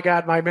see, oh my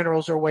God, my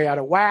minerals are way out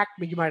of whack,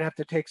 you might have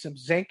to take some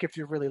zinc if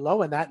you're really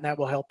low in that, and that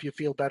will help you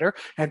feel better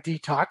and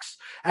detox.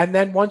 And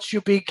then once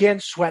you begin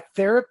sweat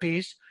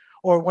therapies,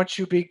 or once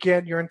you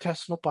begin your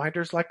intestinal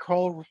binders like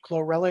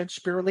chlorella and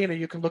spirulina,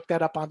 you can look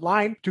that up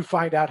online to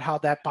find out how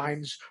that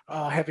binds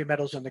heavy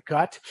metals in the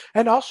gut.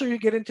 And also you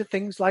get into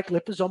things like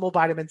liposomal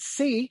vitamin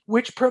C,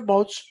 which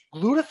promotes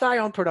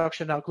glutathione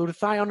production. Now,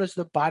 glutathione is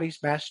the body's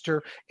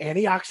master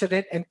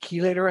antioxidant and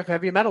chelator of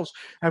heavy metals.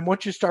 And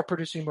once you start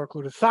producing more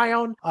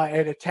glutathione,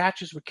 it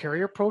attaches with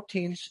carrier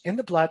proteins in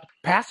the blood,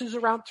 passes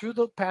through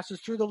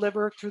the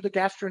liver, through the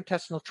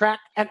gastrointestinal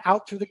tract, and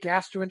out through the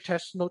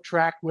gastrointestinal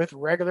tract with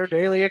regular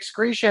daily excretion.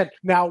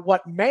 Now,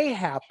 what may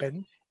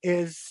happen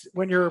is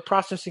when you're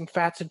processing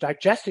fats and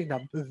digesting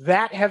them,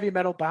 that heavy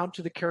metal bound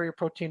to the carrier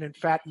protein and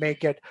fat may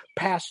get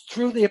passed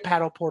through the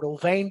hepatoportal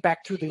vein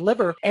back through the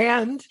liver,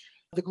 and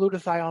the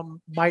glutathione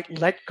might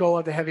let go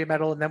of the heavy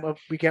metal, and then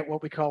we get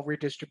what we call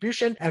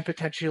redistribution, and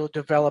potentially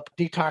develop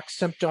detox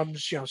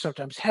symptoms,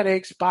 sometimes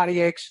headaches,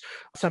 body aches,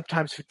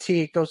 sometimes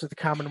fatigue. Those are the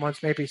common ones,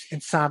 maybe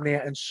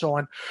insomnia and so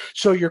on.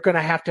 So you're going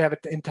to have an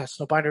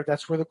intestinal binder.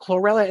 That's where the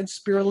chlorella and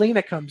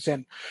spirulina comes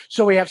in.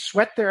 So we have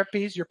sweat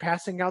therapies. You're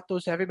passing out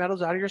those heavy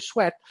metals out of your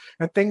sweat,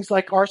 and things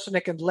like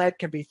arsenic and lead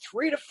can be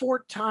 3 to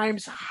 4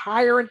 times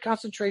higher in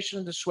concentration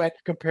in the sweat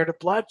compared to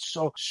blood.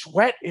 So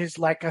sweat is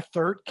like a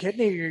third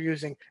kidney you're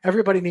using.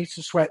 Everybody needs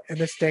to sweat in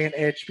this day and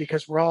age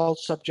because we're all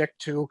subject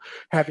to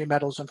heavy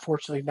metals,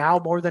 unfortunately, now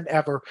more than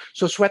ever.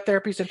 So sweat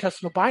therapies,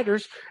 intestinal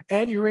binders,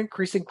 and you're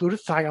increasing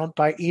glutathione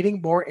by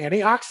eating more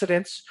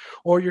antioxidants,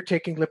 or you're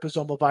taking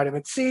liposomal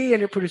vitamin C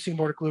and you're producing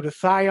more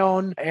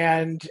glutathione.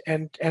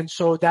 And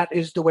so that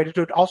is the way to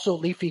do it. Also,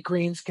 leafy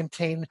greens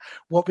contain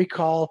what we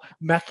call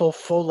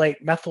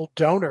methylfolate, methyl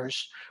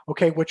donors,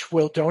 which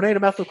will donate a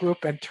methyl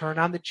group and turn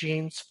on the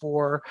genes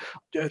for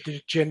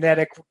the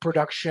genetic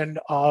production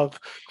of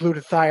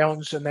glutathiones,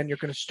 and then you're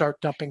going to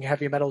start dumping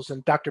heavy metals.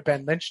 And Dr.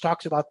 Ben Lynch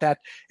talks about that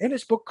in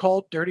his book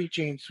called Dirty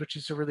Genes, which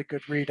is a really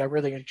good read. I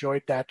really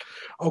enjoyed that.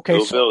 Okay,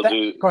 so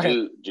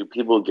Bill, do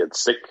people get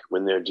sick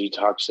when they're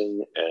detoxing?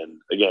 And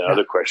again,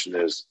 other question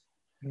is,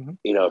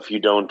 if you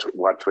don't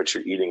watch what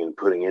you're eating and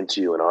putting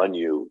into you and on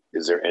you,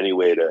 is there any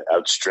way to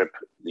outstrip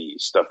the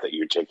stuff that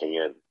you're taking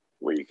in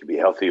where you could be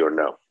healthy or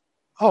no?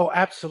 Oh,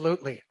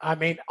 absolutely. I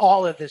mean,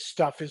 all of this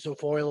stuff is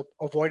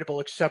avoidable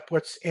except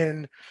what's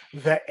in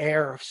the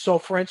air. So,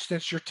 for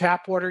instance, your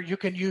tap water, you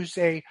can use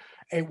a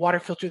a water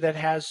filter that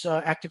has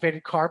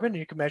activated carbon, and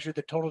you can measure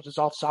the total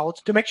dissolved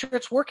solids to make sure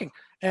it's working.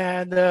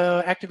 And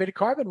the activated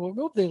carbon will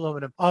remove the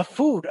aluminum.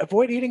 Food,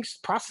 avoid eating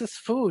processed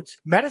foods.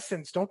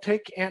 Medicines, don't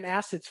take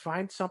antacids.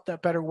 Find something, a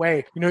better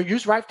way.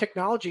 Use Rife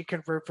technology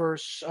can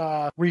reverse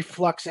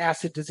reflux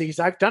acid disease.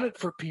 I've done it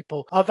for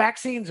people.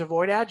 Vaccines,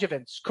 avoid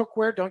adjuvants.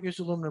 Cookware, don't use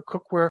aluminum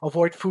cookware.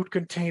 Avoid food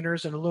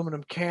containers and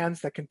aluminum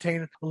cans that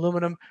contain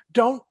aluminum.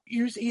 Don't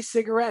use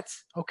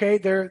e-cigarettes. Okay,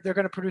 they're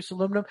going to produce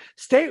aluminum.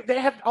 They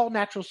have all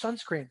natural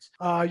sunscreens.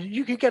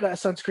 You can get a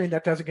sunscreen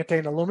that doesn't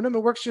contain aluminum.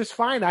 It works just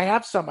fine. I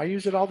have some. I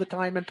use it all the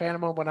time in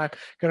Panama when I'm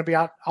going to be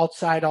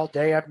outside all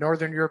day. I have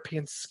Northern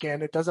European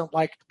skin. It doesn't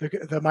like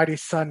the mighty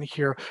sun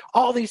here.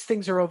 All these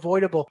things are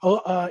avoidable.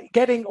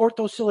 Getting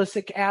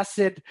orthosilicic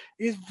acid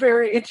is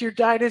into your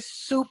diet is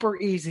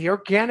super easy.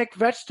 Organic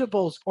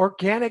vegetables,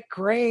 organic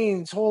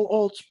grains, whole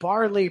oats,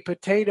 barley,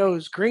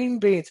 potatoes, green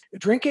beans.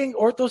 Drinking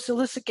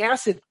orthosilicic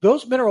acid.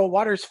 Those mineral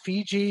waters,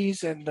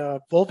 Fiji's and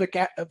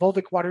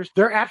Volvic waters,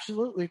 they're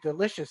absolutely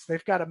delicious.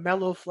 They've got a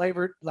mellow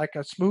flavor, like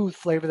a smooth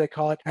flavor they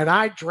call it, and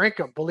I drink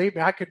them. Believe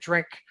me, I could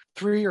drink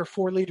 3 or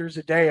 4 liters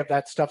a day of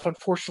that stuff.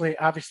 Unfortunately,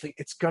 obviously,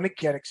 it's going to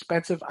get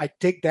expensive. I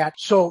dig that.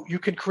 So you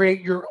can create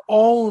your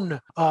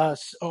own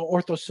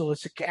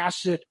orthosilicic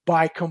acid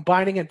by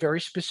combining in very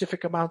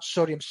specific amounts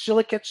sodium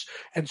silicates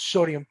and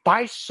sodium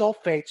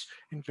bisulfates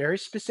in very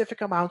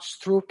specific amounts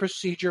through a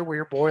procedure where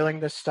you're boiling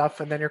this stuff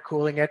and then you're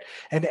cooling it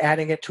and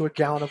adding it to a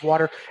gallon of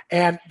water.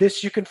 And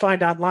this you can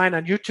find online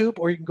on YouTube,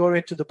 or you can go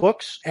into the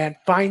books and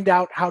find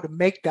out how to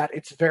make that.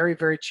 It's very,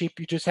 very cheap.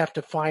 You just have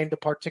to find the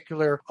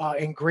particular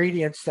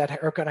ingredients that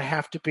are going to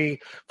have to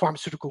be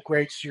pharmaceutical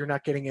grade, so you're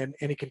not getting in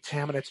any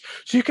contaminants.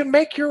 So you can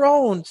make your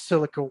own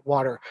silica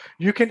water.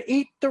 You can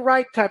eat the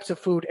right types of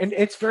food, and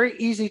it's very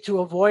easy to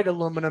avoid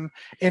aluminum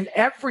in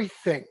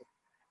everything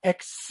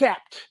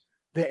except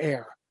the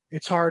air.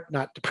 It's hard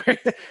not to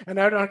breathe, and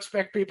I don't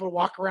expect people to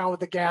walk around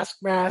with a gas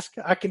mask.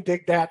 I can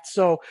dig that.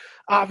 So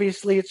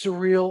obviously it's a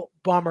real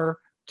bummer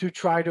to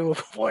try to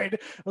avoid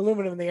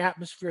aluminum in the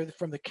atmosphere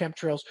from the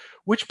chemtrails,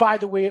 which, by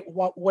the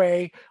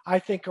way, I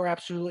think are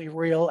absolutely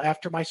real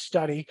after my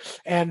study.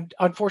 And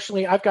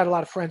unfortunately, I've got a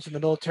lot of friends in the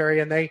military,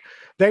 and they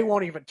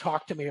won't even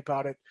talk to me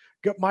about it.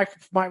 My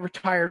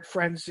retired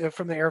friends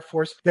from the Air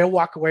Force, they'll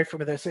walk away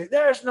from it. They say,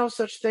 "There's no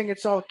such thing.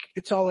 It's all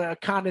a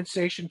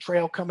condensation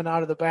trail coming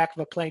out of the back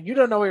of a plane. You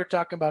don't know what you're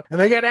talking about." And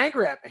they get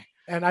angry at me.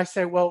 And I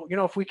say, well,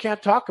 if we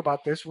can't talk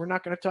about this, we're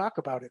not going to talk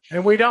about it.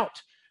 And we don't.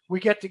 We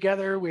get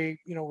together, we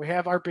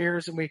have our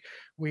beers, and we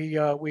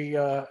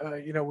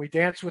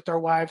dance with our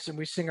wives, and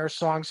we sing our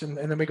songs, and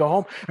then we go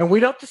home, and we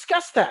don't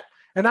discuss that.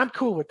 And I'm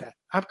cool with that.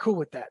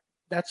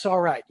 That's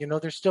all right.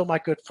 They're still my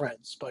good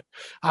friends, but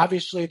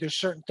obviously there's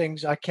certain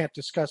things I can't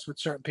discuss with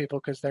certain people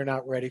because they're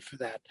not ready for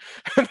that.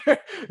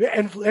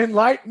 And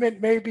enlightenment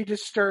may be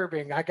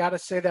disturbing. I got to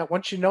say that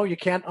once you know, you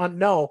can't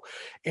unknow.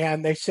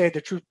 And they say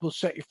the truth will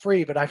set you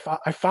free, but I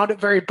found it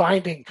very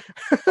binding.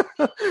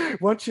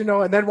 Once you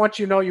know,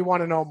 you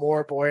want to know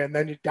more, boy. And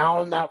then you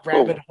down that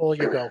rabbit hole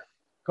you go.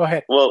 Go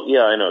ahead. Well,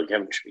 yeah, I know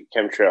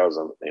chemtrails,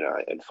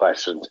 it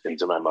flashed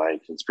into my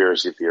mind,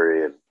 conspiracy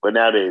theory. But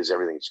nowadays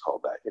everything's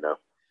called that,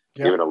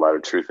 Yep. Even a lot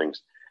of true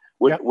things.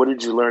 What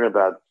did you learn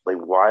about,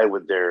 why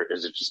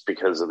is it just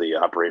because of the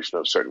operation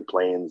of certain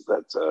planes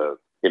that,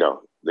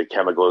 the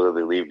chemicals that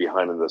they leave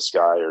behind in the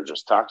sky are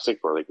just toxic,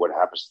 or what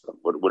happens to them?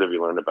 What have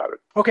you learned about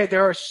it? Okay,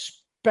 there are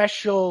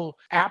special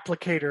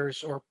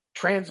applicators or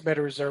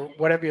transmitters or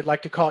whatever you'd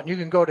like to call it. And you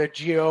can go to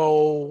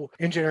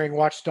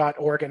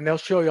geoengineeringwatch.org and they'll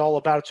show you all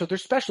about it. So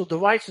there's special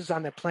devices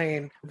on the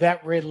plane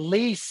that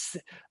release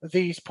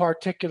these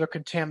particular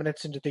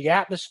contaminants into the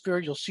atmosphere.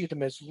 You'll see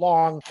them as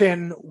long,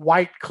 thin,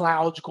 white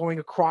clouds going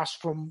across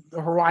from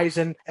the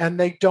horizon, and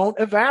they don't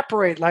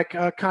evaporate like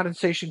a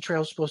condensation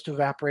trail is supposed to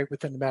evaporate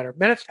within a matter of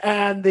minutes.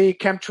 And the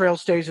chemtrail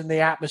stays in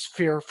the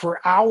atmosphere for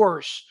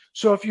hours.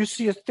 So if you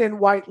see a thin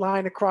white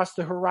line across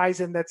the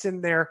horizon that's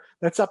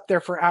up there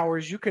for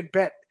hours, you can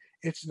bet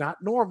it's not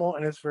normal,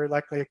 and it's very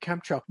likely a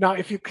chemtrail. Now,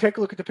 if you take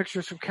a look at the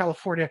pictures from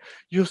California,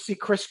 you'll see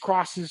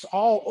crisscrosses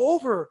all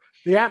over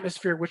the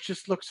atmosphere, which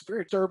just looks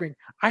very disturbing.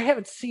 I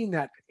haven't seen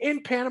that.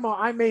 In Panama,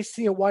 I may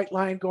see a white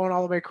line going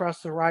all the way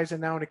across the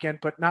horizon now and again,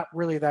 but not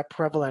really that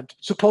prevalent.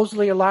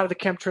 Supposedly, a lot of the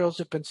chemtrails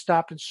have been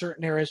stopped in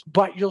certain areas,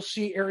 but you'll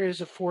see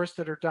areas of forest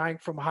that are dying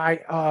from high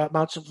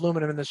amounts of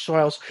aluminum in the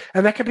soils,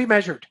 and that can be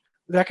measured.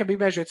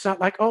 It's not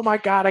like, oh my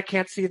God, I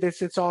can't see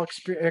this. It's all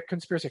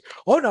conspiracy.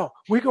 Oh no,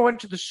 we go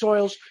into the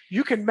soils.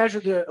 You can measure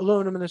the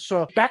aluminum in the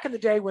soil. Back in the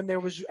day when there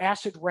was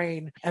acid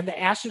rain, and the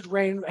acid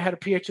rain had a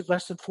pH of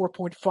less than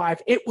 4.5,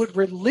 it would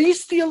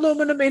release the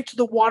aluminum into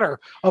the water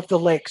of the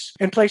lakes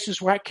in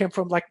places where I came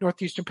from, like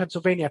northeastern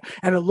Pennsylvania.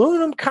 An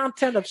aluminum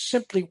content of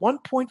simply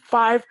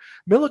 1.5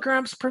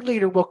 milligrams per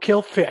liter will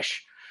kill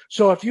fish.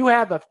 So if you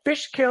have a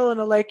fish kill in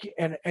a lake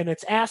and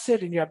it's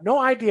acid and you have no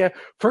idea,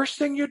 first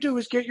thing you do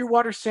is get your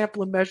water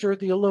sample and measure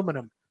the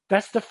aluminum.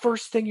 That's the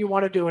first thing you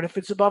want to do. And if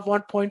it's above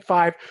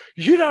 1.5,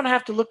 you don't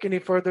have to look any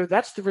further.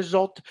 That's the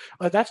result.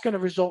 That's going to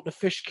result in a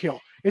fish kill.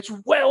 It's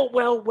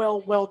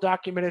well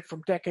documented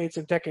from decades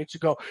and decades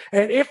ago.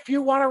 And if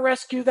you want to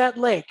rescue that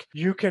lake,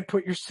 you can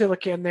put your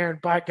silica in there, and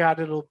by God,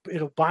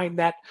 it'll bind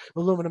that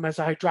aluminum as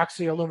a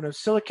hydroxy aluminum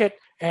silicate,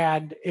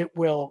 and it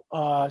will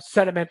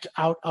sediment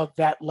out of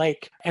that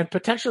lake. And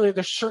potentially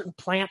there's certain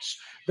plants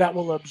that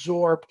will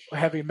absorb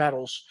heavy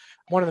metals.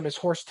 One of them is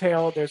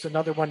horsetail. There's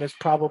another one that's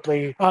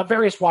probably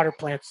various water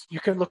plants. You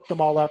can look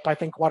them all up. I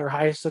think water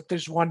hyacinth,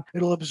 there's one.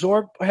 It'll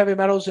absorb heavy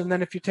metals, and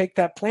then if you take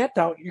that plant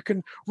out, you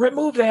can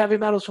remove the heavy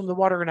metals from the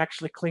water and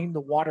actually clean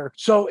the water.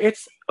 So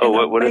it's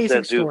what does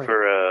that do story.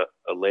 for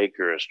a lake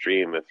or a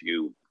stream if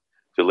you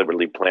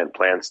deliberately plant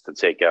plants to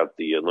take out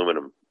the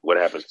aluminum? What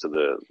happens to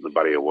the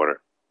body of water?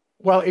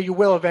 Well, you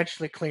will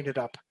eventually clean it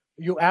up.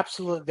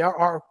 There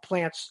are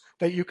plants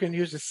that you can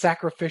use as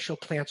sacrificial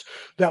plants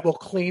that will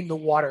clean the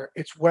water.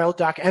 It's well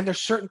documented. And there's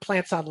certain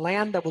plants on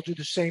land that will do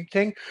the same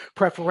thing,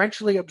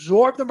 preferentially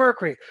absorb the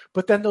mercury,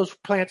 but then those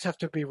plants have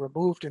to be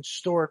removed and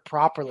stored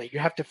properly. You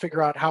have to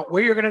figure out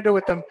what you're going to do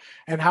with them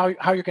and how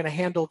you're going to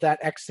handle that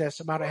excess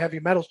amount of heavy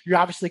metals. You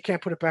obviously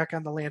can't put it back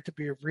on the land to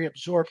be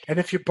reabsorbed. And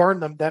if you burn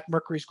them, that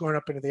mercury is going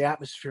up into the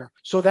atmosphere.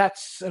 So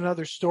that's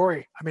another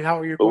story. I mean, how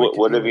are you going to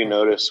What have you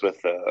noticed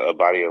with a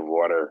body of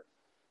water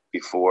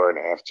before and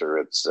after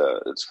it's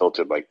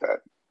filtered like that?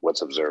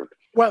 What's observed?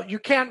 Well, you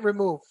can't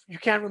remove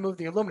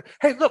the aluminum.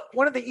 Hey, look,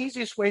 one of the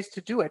easiest ways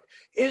to do it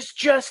is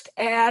just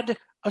add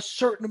a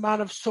certain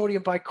amount of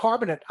sodium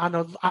bicarbonate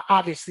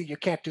obviously you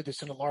can't do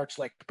this in a large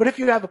lake, but if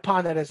you have a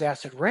pond that has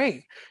acid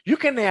rain, you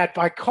can add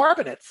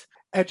bicarbonates.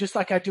 And just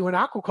like I do in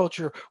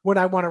aquaculture, when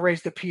I want to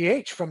raise the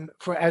pH from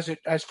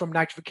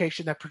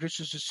nitrification that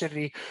produces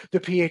acidity, the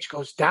pH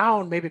goes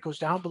down, maybe it goes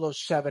down below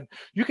 7.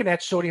 You can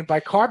add sodium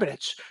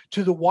bicarbonates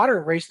to the water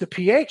and raise the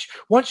pH.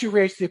 Once you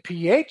raise the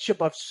pH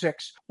above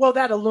 6, well,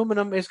 that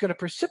aluminum is going to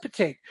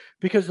precipitate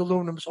because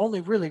aluminum is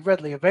only really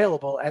readily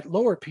available at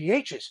lower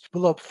pHs,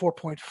 below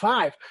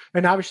 4.5.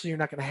 And obviously, you're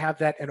not going to have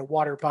that in a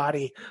water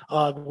body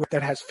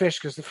that has fish,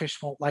 because the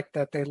fish won't like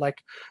that. They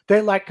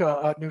like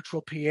a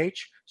neutral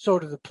pH. So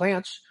do the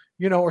plants,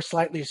 or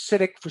slightly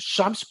acidic for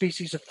some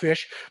species of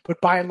fish, but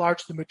by and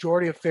large, the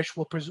majority of fish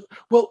will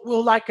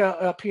like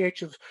a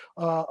pH of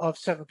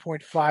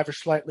 7.5 or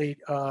slightly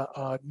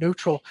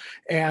neutral,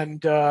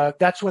 and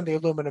that's when the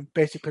aluminum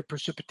basically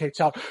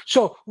precipitates out.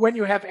 So when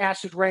you have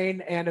acid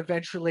rain, and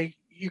eventually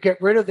you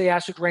get rid of the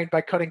acid rain by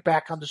cutting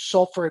back on the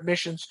sulfur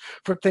emissions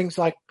from things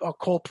like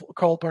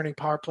coal burning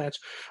power plants,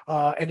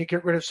 and you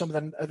get rid of some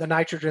of the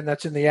nitrogen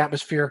that's in the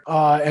atmosphere,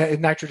 and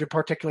nitrogen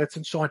particulates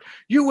and so on.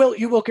 You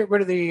will get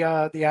rid of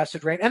the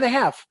acid rain, and they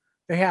have.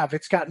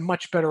 It's gotten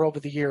much better over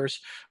the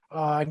years,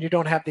 and you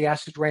don't have the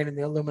acid rain and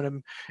the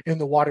aluminum in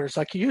the waters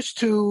like you used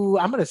to.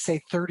 I'm going to say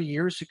 30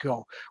 years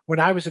ago when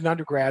I was an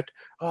undergrad.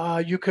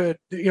 You could,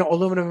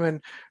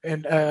 aluminum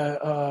and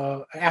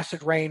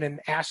acid rain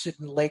and acid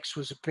in lakes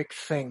was a big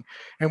thing.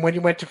 And when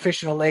you went to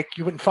fish in a lake,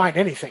 you wouldn't find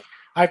anything.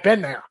 I've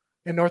been there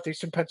in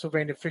northeastern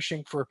Pennsylvania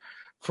fishing for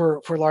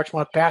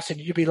largemouth bass, and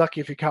you'd be lucky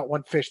if you caught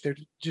one fish. They're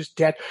just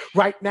dead.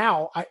 Right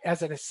now,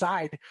 as an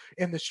aside,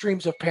 in the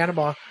streams of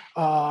Panama,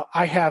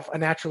 I have a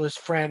naturalist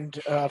friend,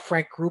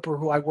 Frank Gruber,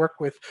 who I work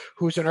with,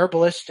 who's an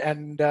herbalist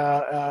and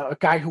a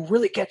guy who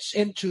really gets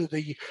into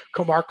the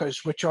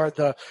comarcas, which are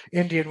the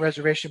Indian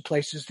reservation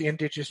places the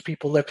indigenous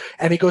people live.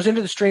 And he goes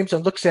into the streams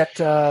and looks at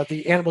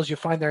the animals you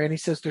find there, and he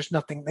says there's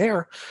nothing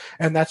there.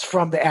 And that's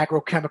from the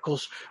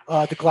agrochemicals.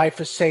 The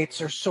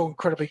glyphosates are so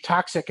incredibly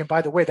toxic. And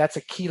by the way, that's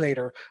a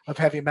chelator of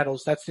heavy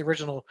metals. That's the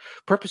original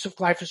purpose of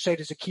glyphosate,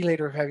 is a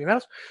chelator of heavy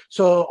metals.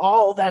 So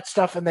all that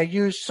stuff, and they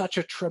use such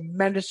a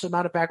tremendous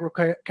amount of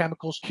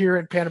agrochemicals here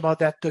in Panama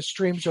that the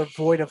streams are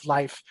void of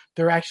life.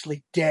 They're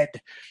actually dead.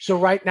 So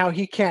right now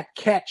he can't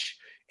catch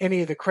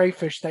any of the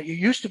crayfish that you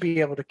used to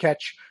be able to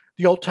catch.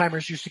 The old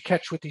timers used to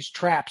catch with these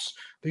traps.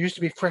 There used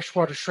to be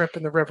freshwater shrimp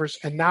in the rivers,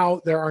 and now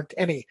there aren't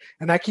any.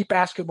 And I keep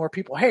asking more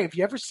people, hey, have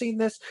you ever seen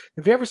this?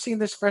 Have you ever seen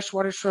this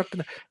freshwater shrimp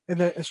in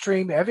the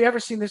stream? Have you ever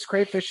seen this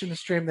crayfish in the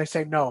stream? They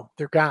say, no,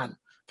 they're gone.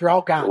 They're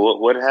all gone.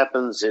 What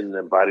happens in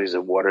the bodies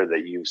of water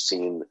that you've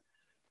seen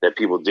that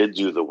people did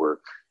do the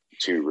work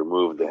to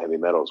remove the heavy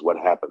metals? What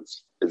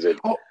happens? Is it,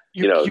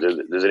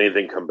 does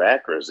anything come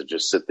back, or does it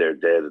just sit there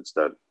dead? It's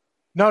done.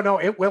 No,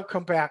 it will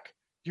come back.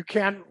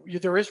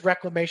 There is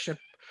reclamation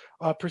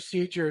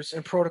procedures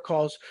and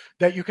protocols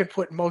that you can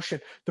put in motion.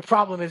 The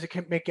problem is it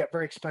can make it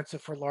very expensive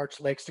for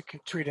large lakes to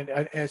treat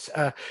an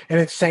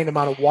insane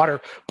amount of water.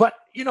 But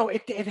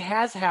it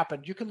has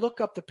happened. You can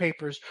look up the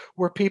papers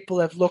where people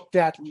have looked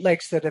at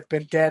lakes that have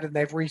been dead and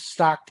they've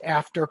restocked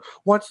after.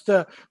 Once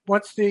the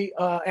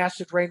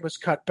acid rain was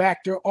cut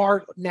back, there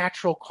are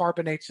natural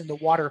carbonates in the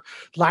water.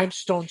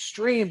 Limestone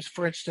streams,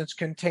 for instance,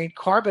 contain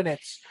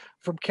carbonates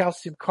from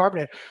calcium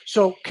carbonate.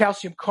 So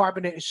calcium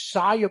carbonate is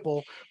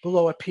soluble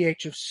below a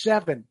pH of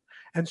 7.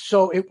 And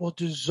so it will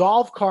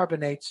dissolve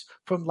carbonates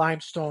from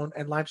limestone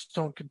and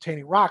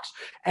limestone-containing rocks,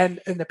 and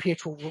the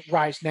pH will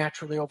rise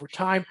naturally over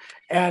time.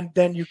 And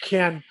then you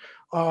can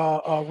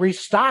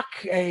restock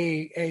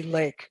a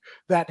lake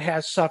that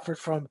has suffered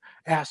from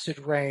acid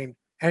rain.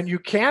 And you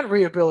can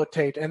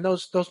rehabilitate, and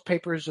those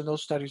papers and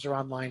those studies are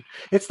online.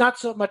 It's not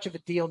so much of a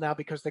deal now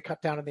because they cut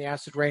down on the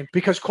acid rain,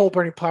 because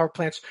coal-burning power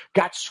plants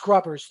got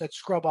scrubbers that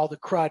scrub all the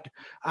crud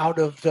out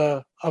of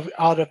the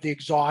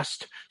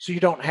exhaust, so you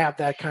don't have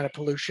that kind of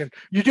pollution.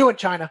 You do in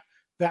China.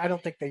 I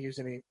don't think they use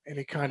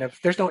any kind of,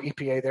 there's no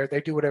EPA there.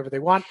 They do whatever they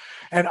want.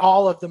 And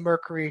all of the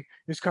mercury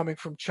is coming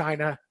from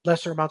China,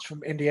 lesser amounts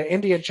from India.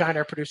 India and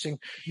China are producing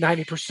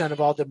 90% of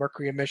all the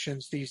mercury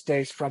emissions these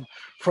days from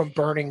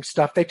burning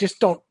stuff. They just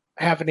don't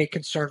have any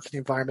concern for the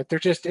environment. There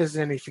just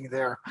isn't anything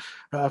there.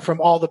 From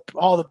all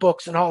the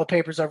books and all the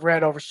papers I've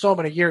read over so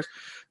many years,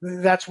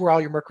 that's where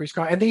all your mercury's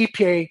gone. And the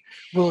EPA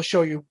will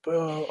show you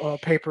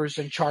papers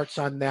and charts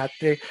on that.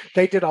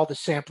 They did all the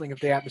sampling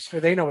of the atmosphere.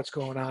 They know what's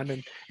going on.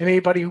 And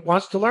anybody who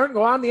wants to learn,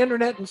 go on the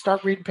internet and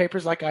start reading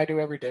papers like I do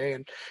every day.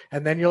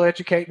 And then you'll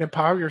educate and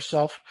empower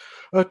yourself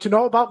to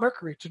know about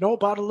mercury, to know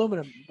about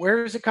aluminum.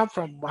 Where does it come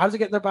from? How does it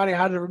get in their body?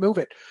 How to remove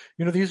it?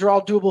 These are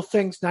all doable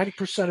things.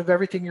 90% of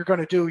everything you're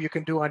going to do, you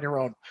can do on your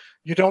own.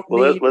 You don't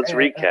need... Let's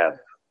recap.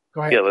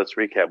 Go ahead. Yeah, let's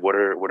recap. What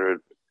are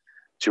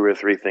 2 or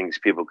 3 things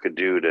people could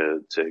do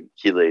to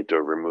chelate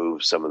or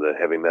remove some of the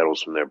heavy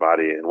metals from their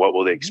body, and what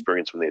will they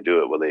experience when they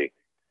do it? Will they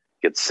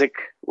get sick?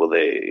 Will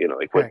they,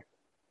 what,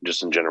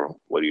 just in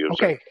general, what do you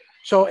observe? Okay,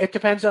 so it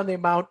depends on the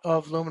amount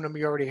of aluminum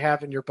you already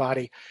have in your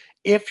body.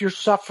 If you're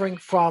suffering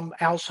from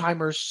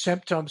Alzheimer's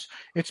symptoms,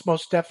 it's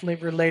most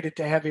definitely related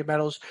to heavy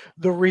metals.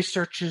 The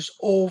research is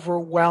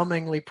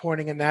overwhelmingly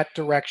pointing in that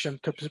direction,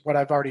 because what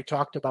I've already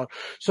talked about.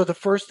 So the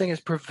first thing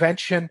is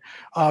prevention.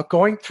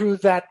 Going through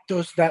that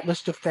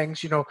list of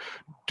things,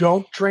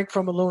 don't drink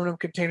from aluminum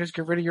containers.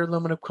 Get rid of your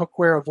aluminum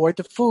cookware. Avoid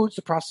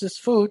the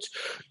processed foods.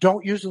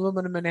 Don't use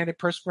aluminum in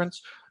antiperspirants.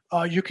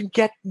 You can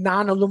get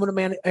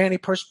non-aluminum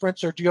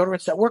antiperspirants or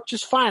deodorants that work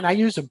just fine. I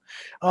use them.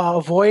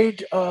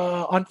 Avoid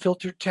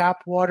unfiltered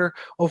tap water.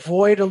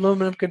 Avoid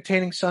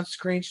aluminum-containing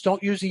sunscreens.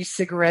 Don't use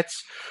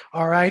e-cigarettes.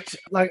 All right?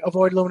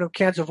 Avoid aluminum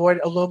cans. Avoid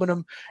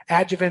aluminum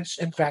adjuvants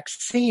in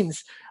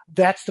vaccines.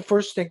 That's the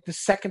first thing. The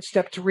second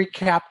step, to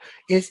recap,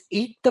 is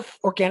eat the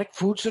organic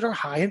foods that are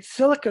high in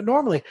silica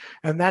normally.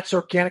 And that's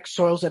organic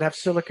soils that have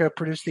silica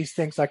produce these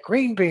things like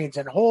green beans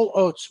and whole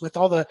oats with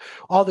all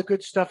the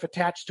good stuff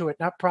attached to it,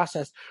 not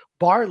processed.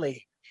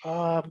 Barley,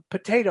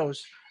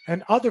 potatoes,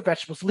 and other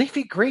vegetables.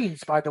 Leafy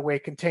greens, by the way,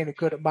 contain a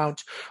good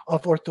amount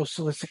of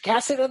orthosilicic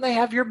acid, and they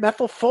have your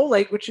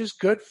methylfolate, which is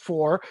good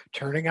for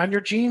turning on your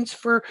genes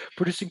for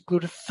producing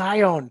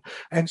glutathione.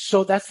 And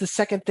so that's the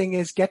second thing,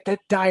 is get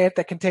that diet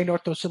that contains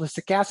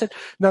orthosilicic acid.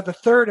 Now, the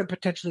third and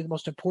potentially the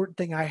most important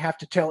thing I have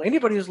to tell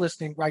anybody who's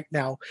listening right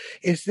now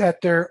is that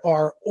there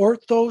are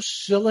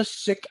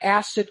orthosilicic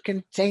acid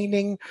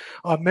containing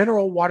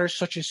mineral waters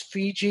such as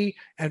Fiji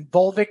and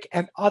Volvic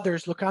and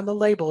others. Look on the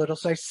label. It'll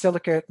say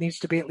silica. It needs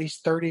to be at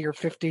least 30 or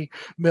 50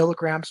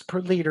 milligrams per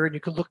liter, and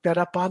you can look that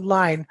up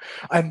online.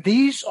 And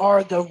these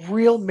are the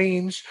real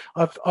means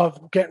of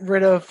getting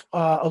rid of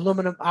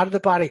aluminum out of the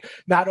body.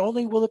 Not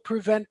only will it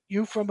prevent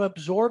you from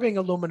absorbing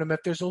aluminum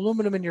if there's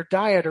aluminum in your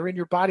diet or in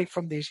your body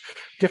from these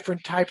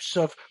different types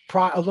of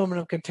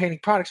aluminum-containing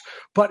products,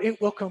 but it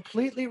will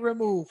completely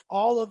remove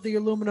all of the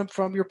aluminum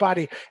from your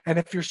body. And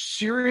if you're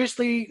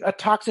seriously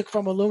toxic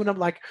from aluminum,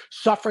 like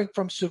suffering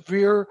from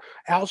severe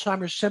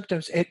Alzheimer's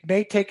symptoms, it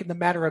may take in the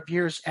matter of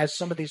years, as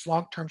some of these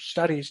long-term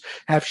studies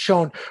have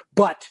shown.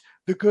 But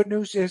the good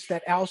news is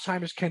that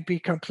Alzheimer's can be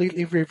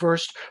completely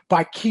reversed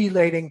by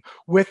chelating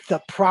with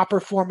the proper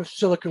form of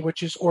silica,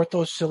 which is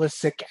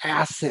orthosilicic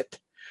acid.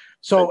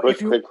 So,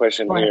 quick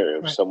question here: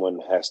 if someone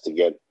has to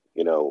get,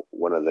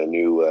 one of the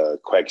new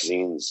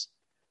Quaxines,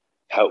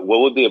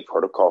 what would be a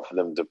protocol for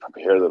them to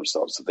prepare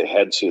themselves if they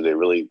had to? They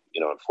really,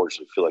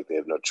 unfortunately, feel like they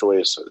have no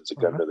choice, so it's a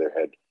gun to their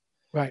head.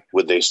 Right?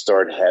 Would they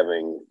start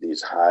having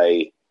these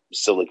high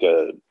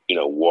silica,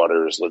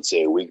 waters, let's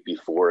say a week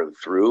before and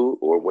through,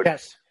 or what?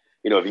 Yes.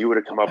 If you were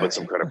to come up with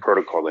some kind of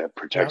protocol that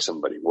protect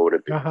somebody, what would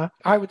it be?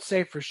 I would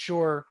say for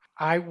sure,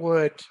 I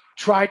would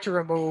try to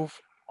remove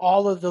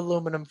all of the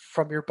aluminum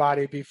from your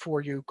body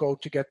before you go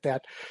to get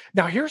that.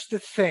 Now, here's the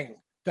thing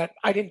that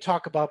I didn't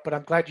talk about, but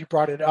I'm glad you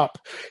brought it up,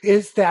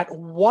 is that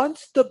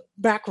once the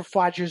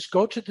macrophages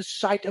go to the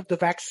site of the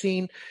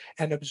vaccine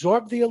and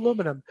absorb the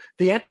aluminum,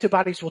 the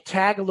antibodies will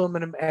tag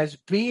aluminum as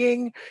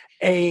being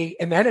an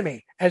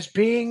enemy, as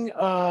being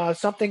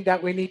something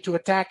that we need to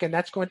attack, and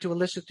that's going to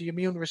elicit the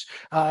immune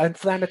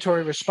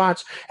inflammatory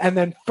response. And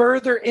then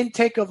further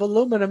intake of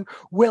aluminum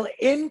will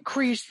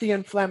increase the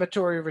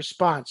inflammatory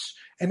response.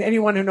 And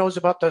anyone who knows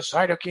about the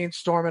cytokine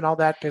storm and all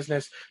that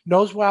business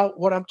knows well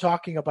what I'm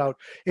talking about.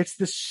 It's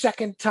the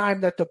second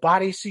time that the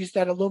body sees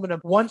that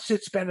aluminum. Once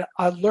it's been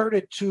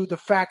alerted to the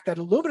fact that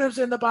aluminum's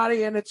in the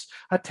body and it's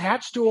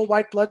attached to a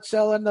white blood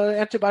cell and the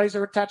antibodies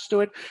are attached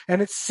to it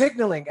and it's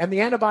signaling, and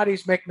the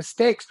antibodies make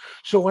mistakes.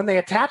 So when they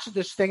attach to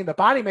this thing and the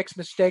body makes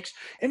mistakes,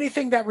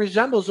 anything that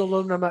resembles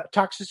aluminum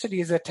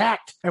toxicity is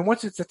attacked. And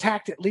once it's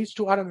attacked, it leads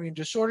to autoimmune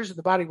disorders, and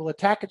the body will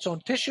attack its own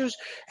tissues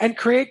and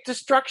create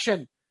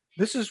destruction.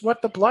 This is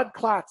what the blood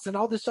clots and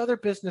all this other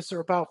business are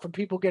about from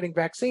people getting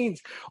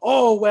vaccines.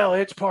 Oh, well,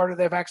 it's part of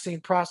the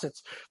vaccine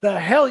process. The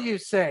hell you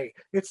say.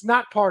 It's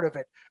not part of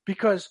it,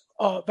 because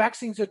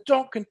vaccines that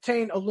don't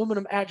contain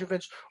aluminum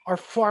adjuvants are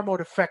far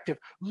more effective.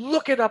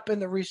 Look it up in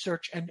the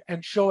research and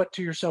show it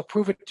to yourself.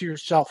 Prove it to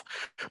yourself,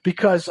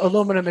 because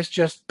aluminum is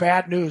just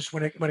bad news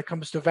when it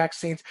comes to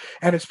vaccines,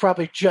 and it's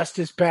probably just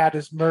as bad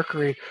as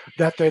mercury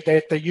that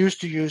they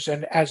used to use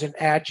as an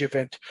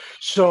adjuvant.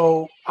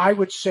 So I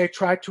would say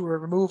try to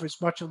remove as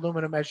much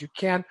aluminum as you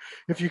can.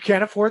 If you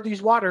can't afford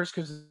these waters,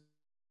 because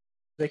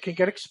they can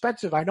get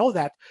expensive, I know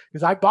that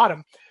because I bought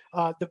them.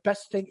 The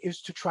best thing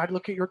is to try to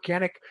look at your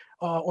organic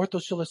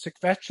orthosilicic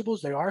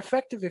vegetables. They are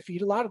effective if you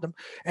eat a lot of them.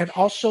 And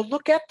also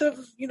look at the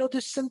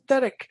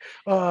synthetic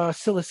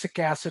silicic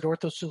acid,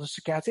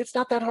 orthosilicic acid. It's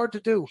not that hard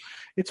to do.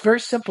 It's very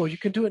simple. You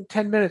can do it in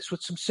 10 minutes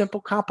with some simple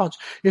compounds.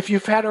 If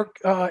you've had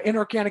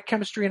inorganic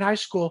chemistry in high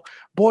school,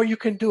 boy, you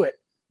can do it.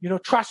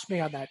 Trust me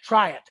on that.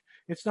 Try it.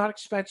 It's not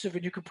expensive,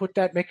 and you can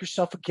make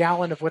yourself a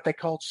gallon of what they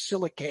call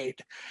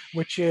Silicade,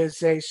 which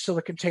is a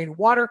silicon-containing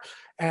water,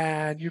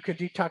 and you can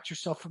detox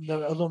yourself from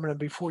the aluminum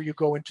before you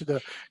going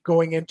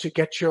in to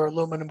get your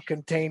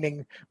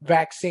aluminum-containing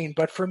vaccine.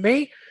 But for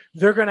me,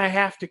 they're going to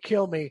have to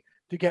kill me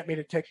to get me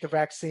to take the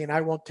vaccine.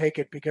 I won't take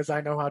it because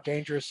I know how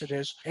dangerous it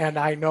is, and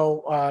I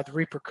know the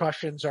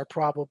repercussions are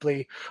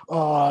probably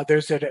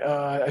there's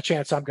a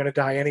chance I'm going to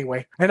die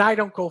anyway, and I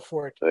don't go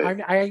for it.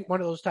 I ain't one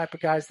of those type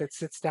of guys that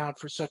sits down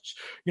for such.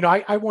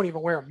 I won't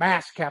even wear a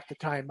mask half the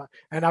time,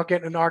 and I'll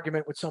get in an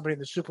argument with somebody in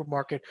the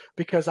supermarket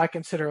because I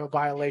consider it a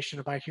violation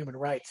of my human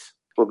rights.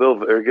 Well, Bill,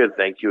 very good.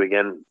 Thank you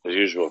again, as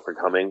usual, for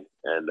coming,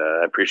 and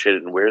I appreciate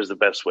it. And where's the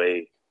best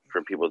way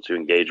for people to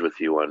engage with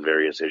you on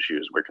various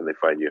issues? Where can they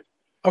find you?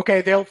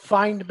 Okay, they'll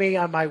find me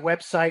on my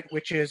website,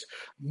 which is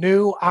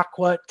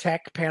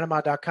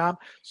newaquatechpanama.com.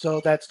 So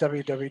that's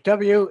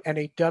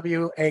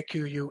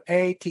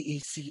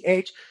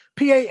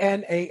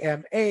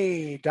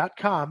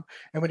www.newaquatechpanama.com.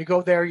 And when you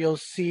go there, you'll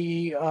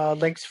see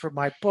links for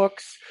my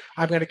books.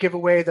 I'm going to give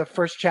away the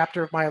first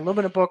chapter of my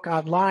aluminum book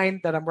online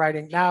that I'm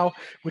writing now,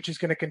 which is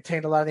going to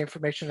contain a lot of the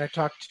information I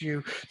talked to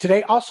you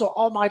today. Also,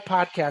 all my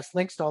podcasts,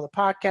 links to all the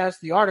podcasts,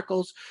 the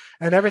articles,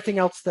 and everything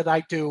else that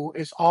I do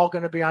is all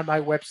going to be on my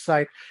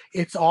website.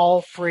 It's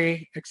all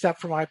free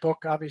except for my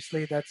book.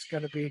 Obviously, that's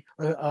going to be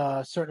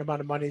a certain amount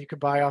of money you can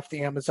buy off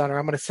the Amazon, or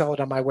I'm going to sell it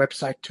on my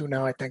website too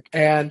now, I think.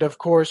 And of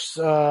course,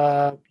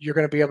 you're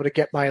going to be able to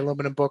get my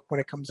aluminum book when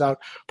it comes out.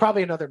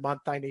 Probably another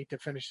month. I need to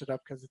finish it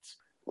up because it's.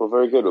 Well,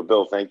 very good. Well,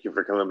 Bill, thank you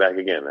for coming back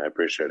again. I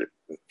appreciate it.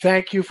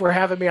 Thank you for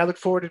having me. I look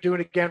forward to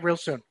doing it again real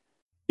soon.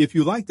 If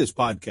you like this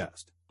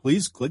podcast,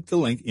 please click the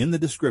link in the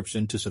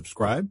description to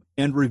subscribe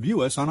and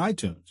review us on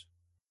iTunes.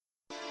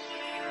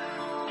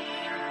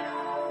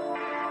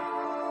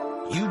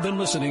 You've been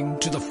listening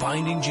to the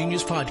Finding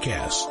Genius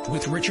podcast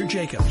with Richard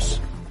Jacobs.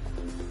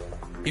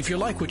 If you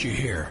like what you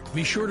hear,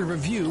 be sure to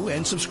review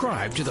and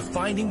subscribe to the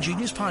Finding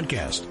Genius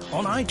podcast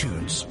on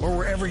iTunes or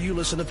wherever you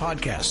listen to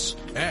podcasts.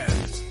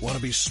 And want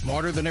to be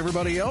smarter than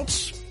everybody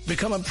else?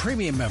 Become a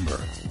premium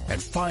member at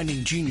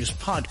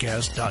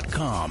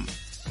findinggeniuspodcast.com.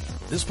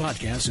 This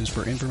podcast is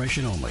for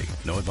information only.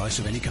 No advice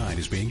of any kind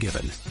is being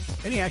given.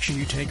 Any action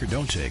you take or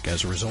don't take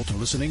as a result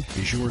of listening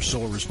is your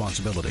sole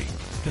responsibility.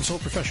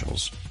 Consult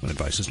professionals when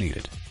advice is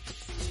needed.